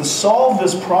about was to solve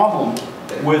this problem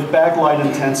with backlight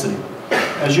intensity.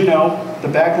 As you know, the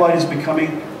backlight is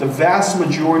becoming the vast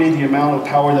majority of the amount of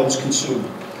power that is consumed.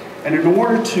 And in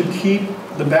order to keep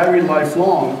the battery life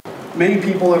long, many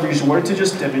people have resorted to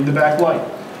just dimming the backlight.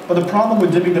 But the problem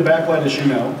with dimming the backlight, as you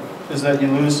know, is that you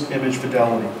lose image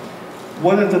fidelity.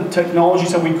 One of the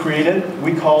technologies that we created,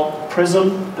 we call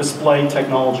Prism Display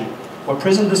Technology. What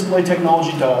Prism Display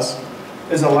Technology does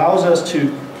is allows us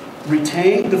to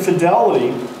retain the fidelity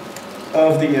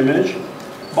of the image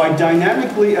by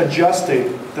dynamically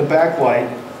adjusting the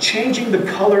backlight, changing the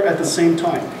color at the same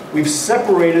time. We've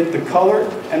separated the color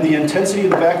and the intensity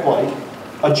of the backlight,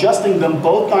 adjusting them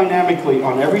both dynamically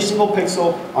on every single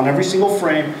pixel, on every single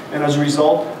frame, and as a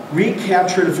result,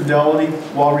 recapture the fidelity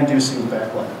while reducing the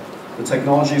backlight. The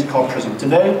technology is called Prism.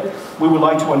 Today, we would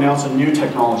like to announce a new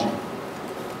technology.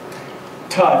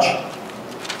 Touch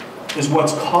is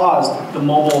what's caused the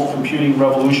mobile computing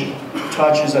revolution.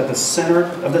 Touch is at the center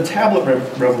of the tablet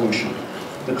revolution.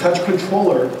 The touch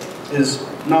controller is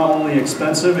not only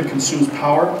expensive, it consumes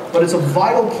power, but it's a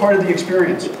vital part of the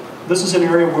experience. This is an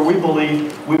area where we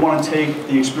believe we want to take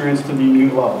the experience to the new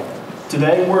level.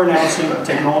 Today, we're announcing a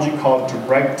technology called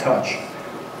Direct Touch.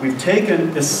 We've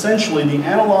taken essentially the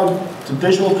analog to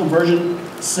digital conversion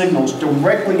signals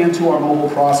directly into our mobile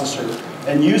processor,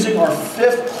 and using our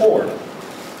 5th core,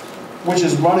 which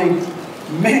is running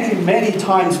many, many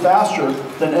times faster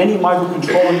than any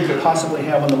microcontroller you could possibly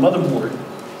have on the motherboard.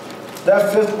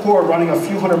 That 5th core running a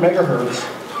few hundred megahertz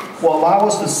will allow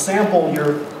us to sample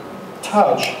your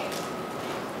touch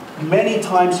many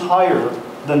times higher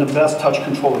than the best touch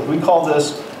controllers. We call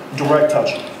this Direct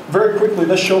Touch. Very quickly,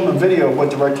 let's show them a video of what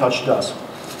Direct Touch does.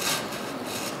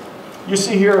 You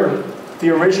see here the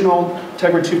original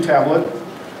Tegra 2 tablet,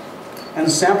 and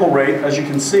the sample rate, as you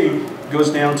can see,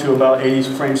 goes down to about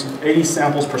 80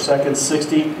 samples per second,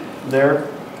 60 there.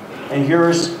 And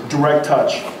here's Direct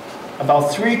Touch,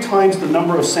 about 3 times the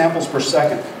number of samples per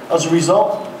second. As a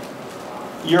result,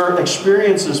 your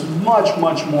experience is much,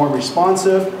 much more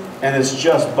responsive, and it's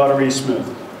just buttery smooth.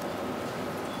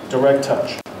 Direct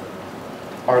Touch.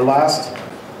 Our last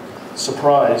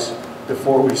surprise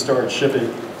before we start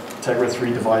shipping Tegra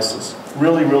 3 devices.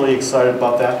 Really, really excited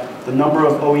about that. The number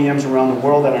of OEMs around the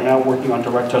world that are now working on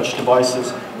direct touch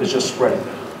devices is just spreading.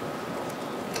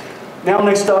 Now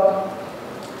next up,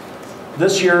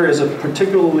 this year is a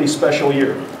particularly special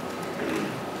year.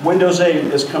 Windows 8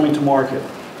 is coming to market.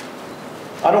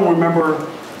 I don't remember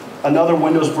another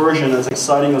Windows version as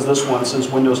exciting as this one since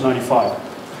Windows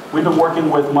 95. We've been working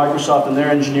with Microsoft and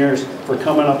their engineers for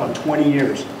coming up on 20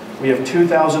 years. We have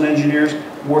 2,000 engineers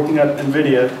working at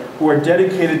Nvidia who are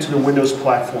dedicated to the Windows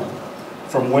platform.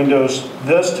 From Windows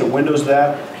this to Windows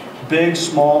that, big,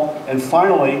 small, and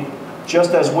finally,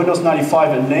 just as Windows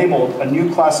 95 enabled a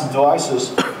new class of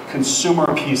devices, consumer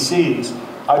PCs,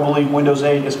 I believe Windows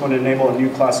 8 is going to enable a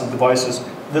new class of devices,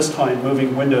 this time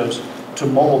moving Windows to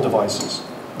mobile devices.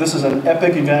 This is an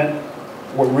epic event.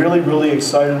 We're really, really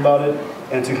excited about it.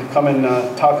 And to come and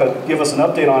give us an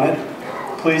update on it,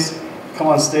 please come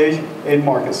on stage, Aiden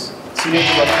Marcus, Senior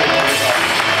Director.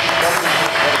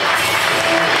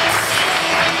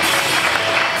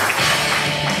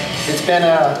 It's been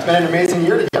an amazing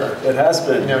year together. It has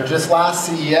been. You know, just last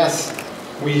CES,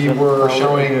 we were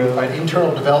showing an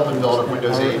internal development build of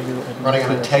Windows 8 running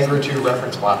on a Tegra 2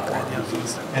 reference platform.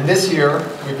 And this year,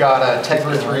 we've got a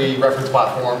Tegra 3 reference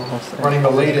platform running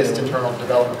the latest internal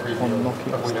development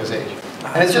preview of Windows 8.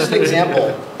 And it's just an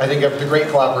example, I think, of the great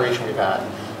collaboration we've had.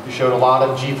 We showed a lot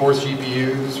of GeForce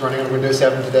GPUs running on Windows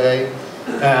 7 today.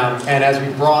 And as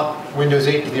we brought Windows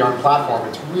 8 to the ARM platform,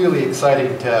 it's really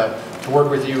exciting to work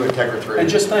with you at Tegra 3. And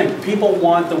just think, people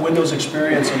want the Windows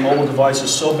experience on mobile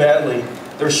devices so badly,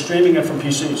 they're streaming it from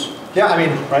PCs. Yeah, I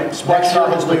mean, right?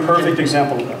 Spectre is the perfect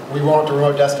example of that. We want the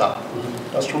remote desktop.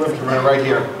 That's terrific. We run it right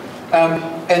here.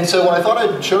 And so what I thought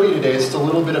I'd show you today is just a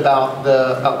little bit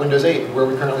about Windows 8, where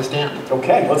we currently stand.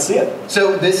 Okay, let's see it.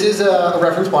 So this is a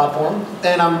reference platform,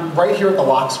 and I'm right here at the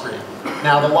lock screen.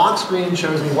 Now the lock screen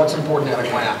shows me what's important at a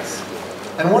glance.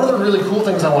 And one of the really cool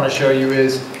things I want to show you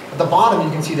is, at the bottom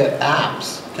you can see that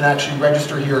apps can actually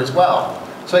register here as well.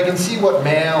 So I can see what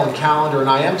mail and calendar and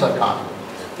IMs I've gotten.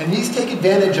 And these take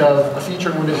advantage of a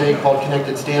feature in Windows 8 called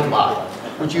Connected Standby,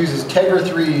 which uses Tegra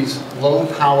 3's low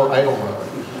power idle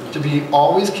mode to be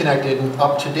always connected and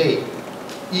up to date,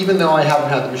 even though I haven't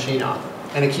had the machine on.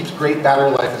 And it keeps great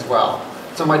battery life as well.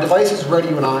 So my device is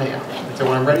ready when I am. And so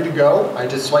when I'm ready to go, I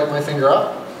just swipe my finger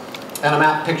up, and I'm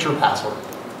at picture password.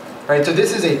 Right, so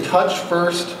this is a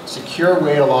touch-first, secure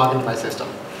way to log into my system.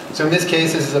 So in this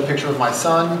case, this is a picture of my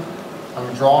son. I'm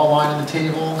going to draw a line on the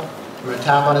table. I'm going to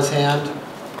tap on his hand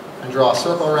and draw a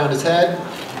circle around his head,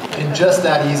 and just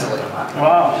that easily.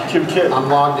 Wow, cute kid. I'm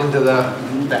logged into the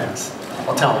thanks.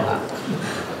 I'll tell him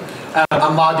that.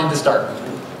 I'm logged into Start.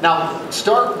 Now,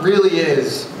 Start really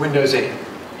is Windows 8.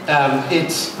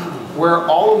 It's where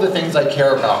all of the things I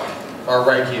care about are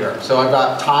right here. So I've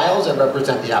got tiles that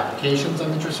represent the applications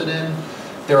I'm interested in.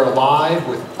 They're alive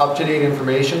with up-to-date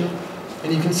information.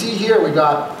 And you can see here we've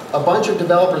got a bunch of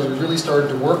developers we've really started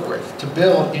to work with to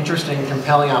build interesting,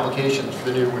 compelling applications for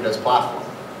the new Windows platform.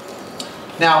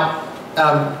 Now,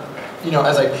 you know,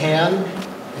 as I pan,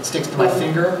 it sticks to my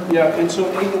finger. Yeah, and so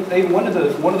Aiden, one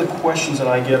of the questions that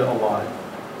I get a lot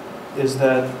is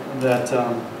that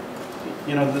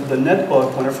you know, the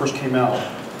netbook, when it first came out,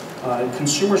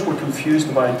 consumers were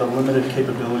confused by the limited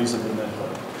capabilities of the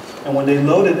netbook. And when they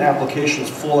loaded applications,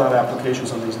 full-out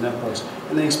applications on these netbooks,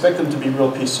 and they expect them to be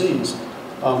real PCs,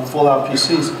 full-out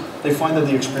PCs, they find that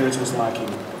the experience was lacking.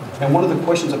 And one of the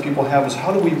questions that people have is,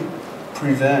 how do we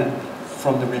prevent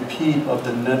from the repeat of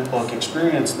the netbook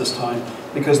experience this time?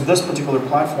 Because this particular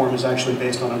platform is actually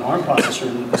based on an ARM processor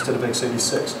instead of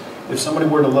x86. If somebody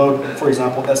were to load, for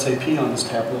example, SAP on this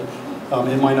tablet,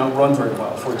 it might not run very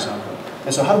well, for example.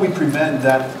 And so how do we prevent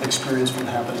that experience from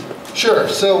happening? Sure.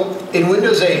 So in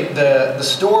Windows 8, the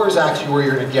store is actually where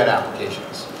you're going to get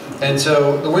applications. And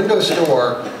so the Windows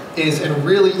Store is a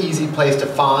really easy place to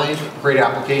find great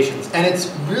applications. And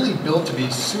it's really built to be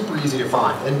super easy to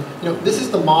find. And you know, this is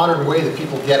the modern way that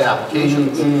people get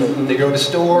applications. They go to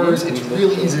stores, it's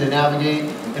really easy to navigate,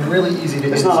 and really easy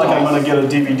to install. It's not like I'm going to get a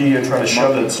DVD and try to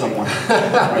shove it somewhere.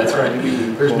 That's right.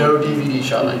 There's no DVD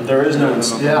shoving. There is no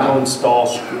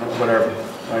install, whatever.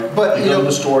 Right? But you go to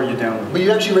the store, you download. But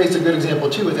you actually raised a good example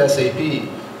too with SAP.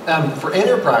 For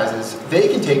enterprises, they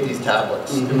can take these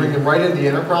tablets and bring them right into the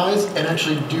enterprise and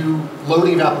actually do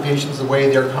loading of applications the way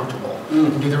they're comfortable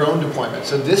and do their own deployment.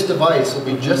 So this device will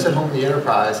be just at home in the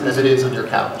enterprise as it is on your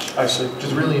couch. I see. Which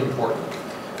is really important.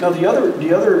 Now the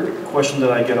other question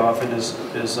that I get often is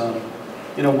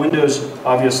you know, Windows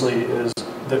obviously is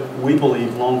that we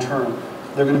believe long term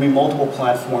there are going to be multiple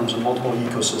platforms and multiple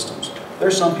ecosystems. There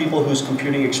are some people whose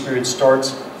computing experience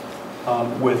starts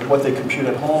with what they compute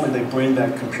at home and they bring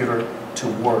that computer to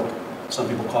work. Some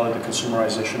people call it the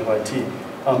consumerization of IT.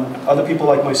 Other people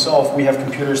like myself, we have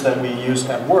computers that we use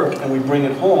at work, and we bring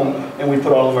it home, and we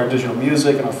put all of our digital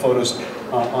music and our photos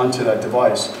onto that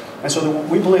device. And so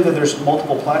we believe that there's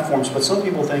multiple platforms, but some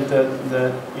people think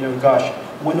that you know, gosh,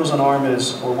 Windows on ARM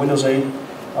or Windows 8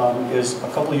 is a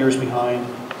couple of years behind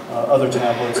other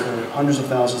tablets. There are hundreds of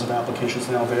thousands of applications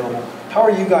now available. How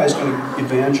are you guys going to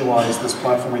evangelize this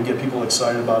platform and get people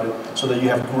excited about it so that you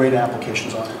have great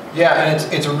applications on it? Yeah,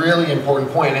 and it's a really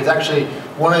important point. It's actually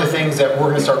one of the things that we're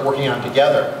going to start working on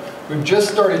together. We've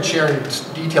just started sharing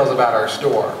details about our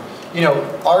store. You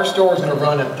know, our store is going to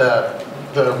run at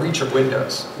the reach of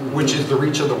Windows, which is the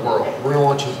reach of the world. We're going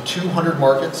to launch in 200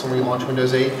 markets when we launch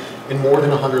Windows 8 in more than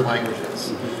 100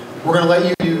 languages. We're going to let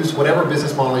you use whatever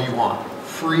business model you want.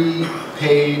 Free,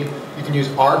 paid, you can use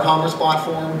our commerce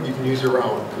platform, you can use your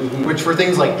own. Which for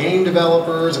things like game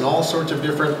developers and all sorts of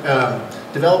different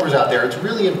developers out there, it's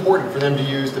really important for them to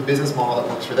use the business model that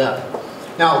works for them.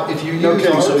 Now, if you use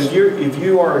ours, so if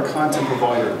you are a content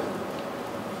provider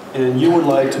and you would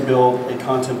like to build a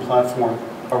content platform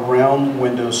around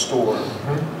Windows Store,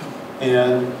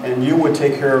 and you would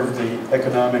take care of the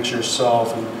economics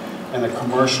yourself and the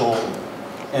commercial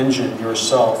engine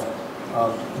yourself,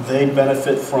 they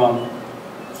benefit from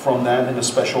that in a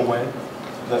special way?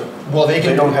 Well, they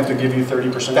don't have to give you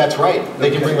 30%? That's right.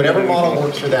 They can bring whatever model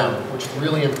works for them, which is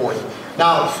really important.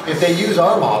 Now, if they use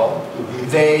our model,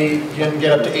 they can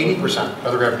get up to 80%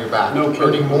 of the revenue back,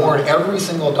 earning more in every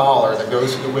single dollar that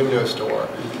goes to the Windows Store,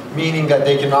 meaning that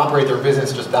they can operate their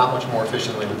business just that much more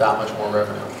efficiently with that much more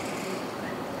revenue.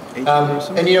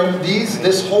 And you know,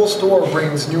 this whole store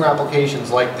brings new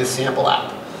applications like this sample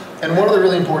app. And one of the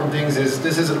really important things is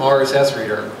this is an RSS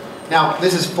reader. Now,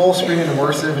 this is full screen and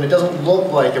immersive, and it doesn't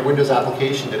look like a Windows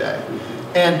application today.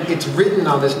 And it's written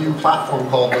on this new platform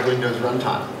called the Windows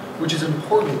Runtime, which is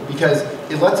important because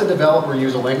it lets a developer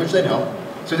use a language they know.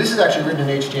 So this is actually written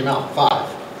in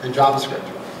HTML5 and JavaScript.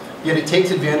 Yet it takes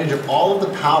advantage of all of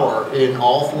the power in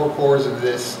all 4 cores of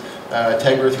this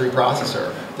Tegra 3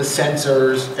 processor, the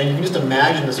sensors, and you can just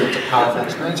imagine the sorts of powerful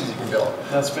experiences you can build.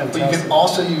 That's fantastic. But you can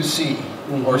also use C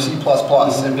or C++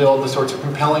 and build the sorts of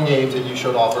compelling games that you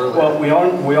showed off earlier. Well,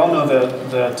 we all know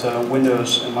that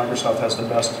Windows and Microsoft has the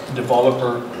best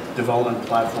developer development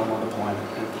platform on the planet,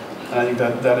 and I think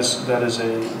that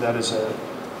is a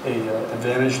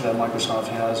advantage that Microsoft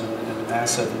has and an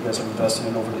asset that you guys have invested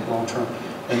in over the long term.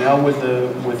 And now with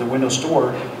the Windows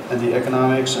Store and the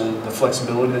economics and the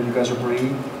flexibility that you guys are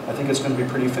bringing, I think it's going to be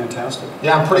pretty fantastic.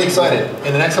 Yeah, I'm pretty excited.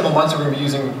 In the next couple months, we're going to be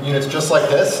using units just like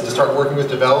this to start working with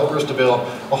developers to build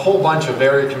a whole bunch of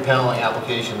very compelling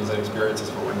applications and experiences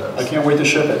for Windows. I can't wait to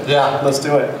ship it. Yeah. Let's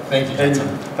do it. Thank you,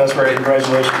 Jen-Hsun. That's great.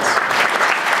 Congratulations.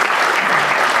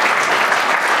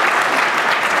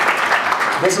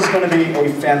 This is going to be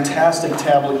a fantastic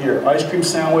tablet here. Ice cream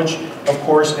sandwich, of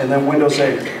course, and then Windows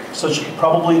 8.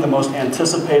 Probably the most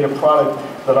anticipated product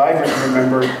that I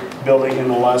remember building in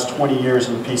the last 20 years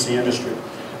in the PC industry.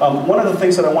 One of the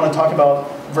things that I want to talk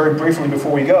about very briefly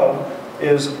before we go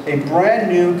is a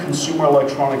brand new consumer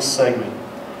electronics segment.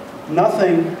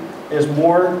 Nothing is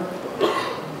more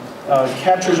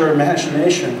captures our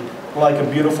imagination like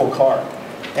a beautiful car.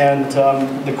 And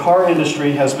the car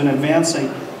industry has been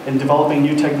advancing in developing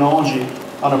new technology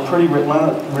on a pretty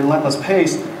relentless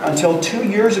pace until 2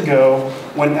 years ago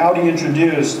when Audi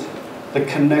introduced the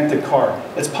connected car.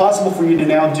 It's possible for you to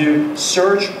now do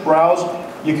search, browse.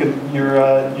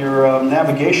 Your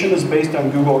navigation is based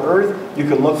on Google Earth. You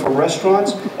can look for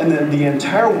restaurants, and then the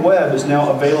entire web is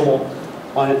now available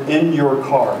in your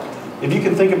car. If you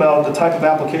can think about the type of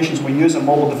applications we use in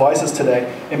mobile devices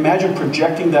today, imagine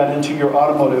projecting that into your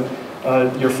automotive,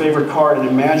 your favorite car, and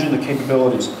imagine the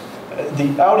capabilities.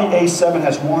 The Audi A7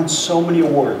 has won so many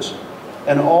awards,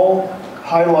 and all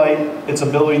highlight its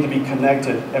ability to be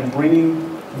connected and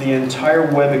bringing the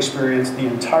entire web experience, the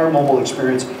entire mobile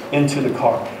experience into the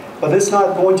car. But it's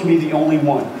not going to be the only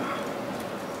one.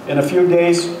 In a few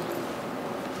days,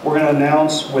 we're going to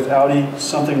announce with Audi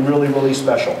something really, really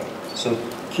special. So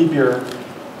keep your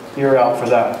ear out for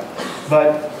that.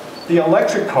 But the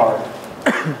electric car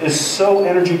is so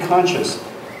energy conscious.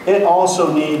 It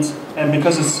also needs, and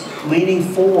because it's leaning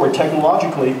forward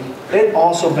technologically, it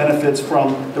also benefits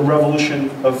from the revolution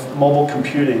of mobile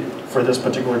computing for this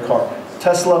particular car.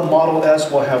 Tesla Model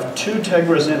S will have 2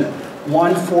 Tegras in it,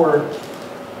 one for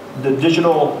the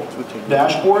digital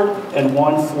dashboard and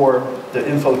one for the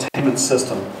infotainment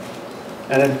system.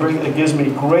 And it gives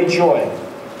me great joy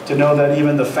to know that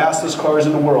even the fastest cars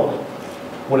in the world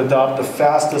would adopt the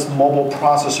fastest mobile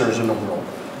processors in the world.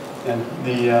 And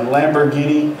the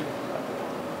Lamborghini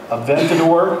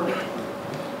Aventador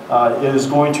is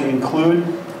going to include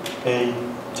a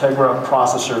Tegra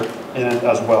processor in it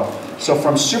as well. So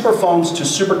from superphones to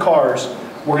supercars,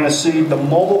 we're going to see the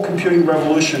mobile computing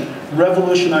revolution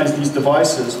revolutionize these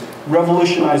devices,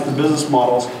 revolutionize the business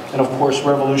models, and of course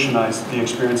revolutionize the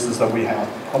experiences that we have.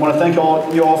 I want to thank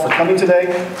you all for coming today.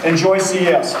 Enjoy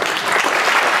CES.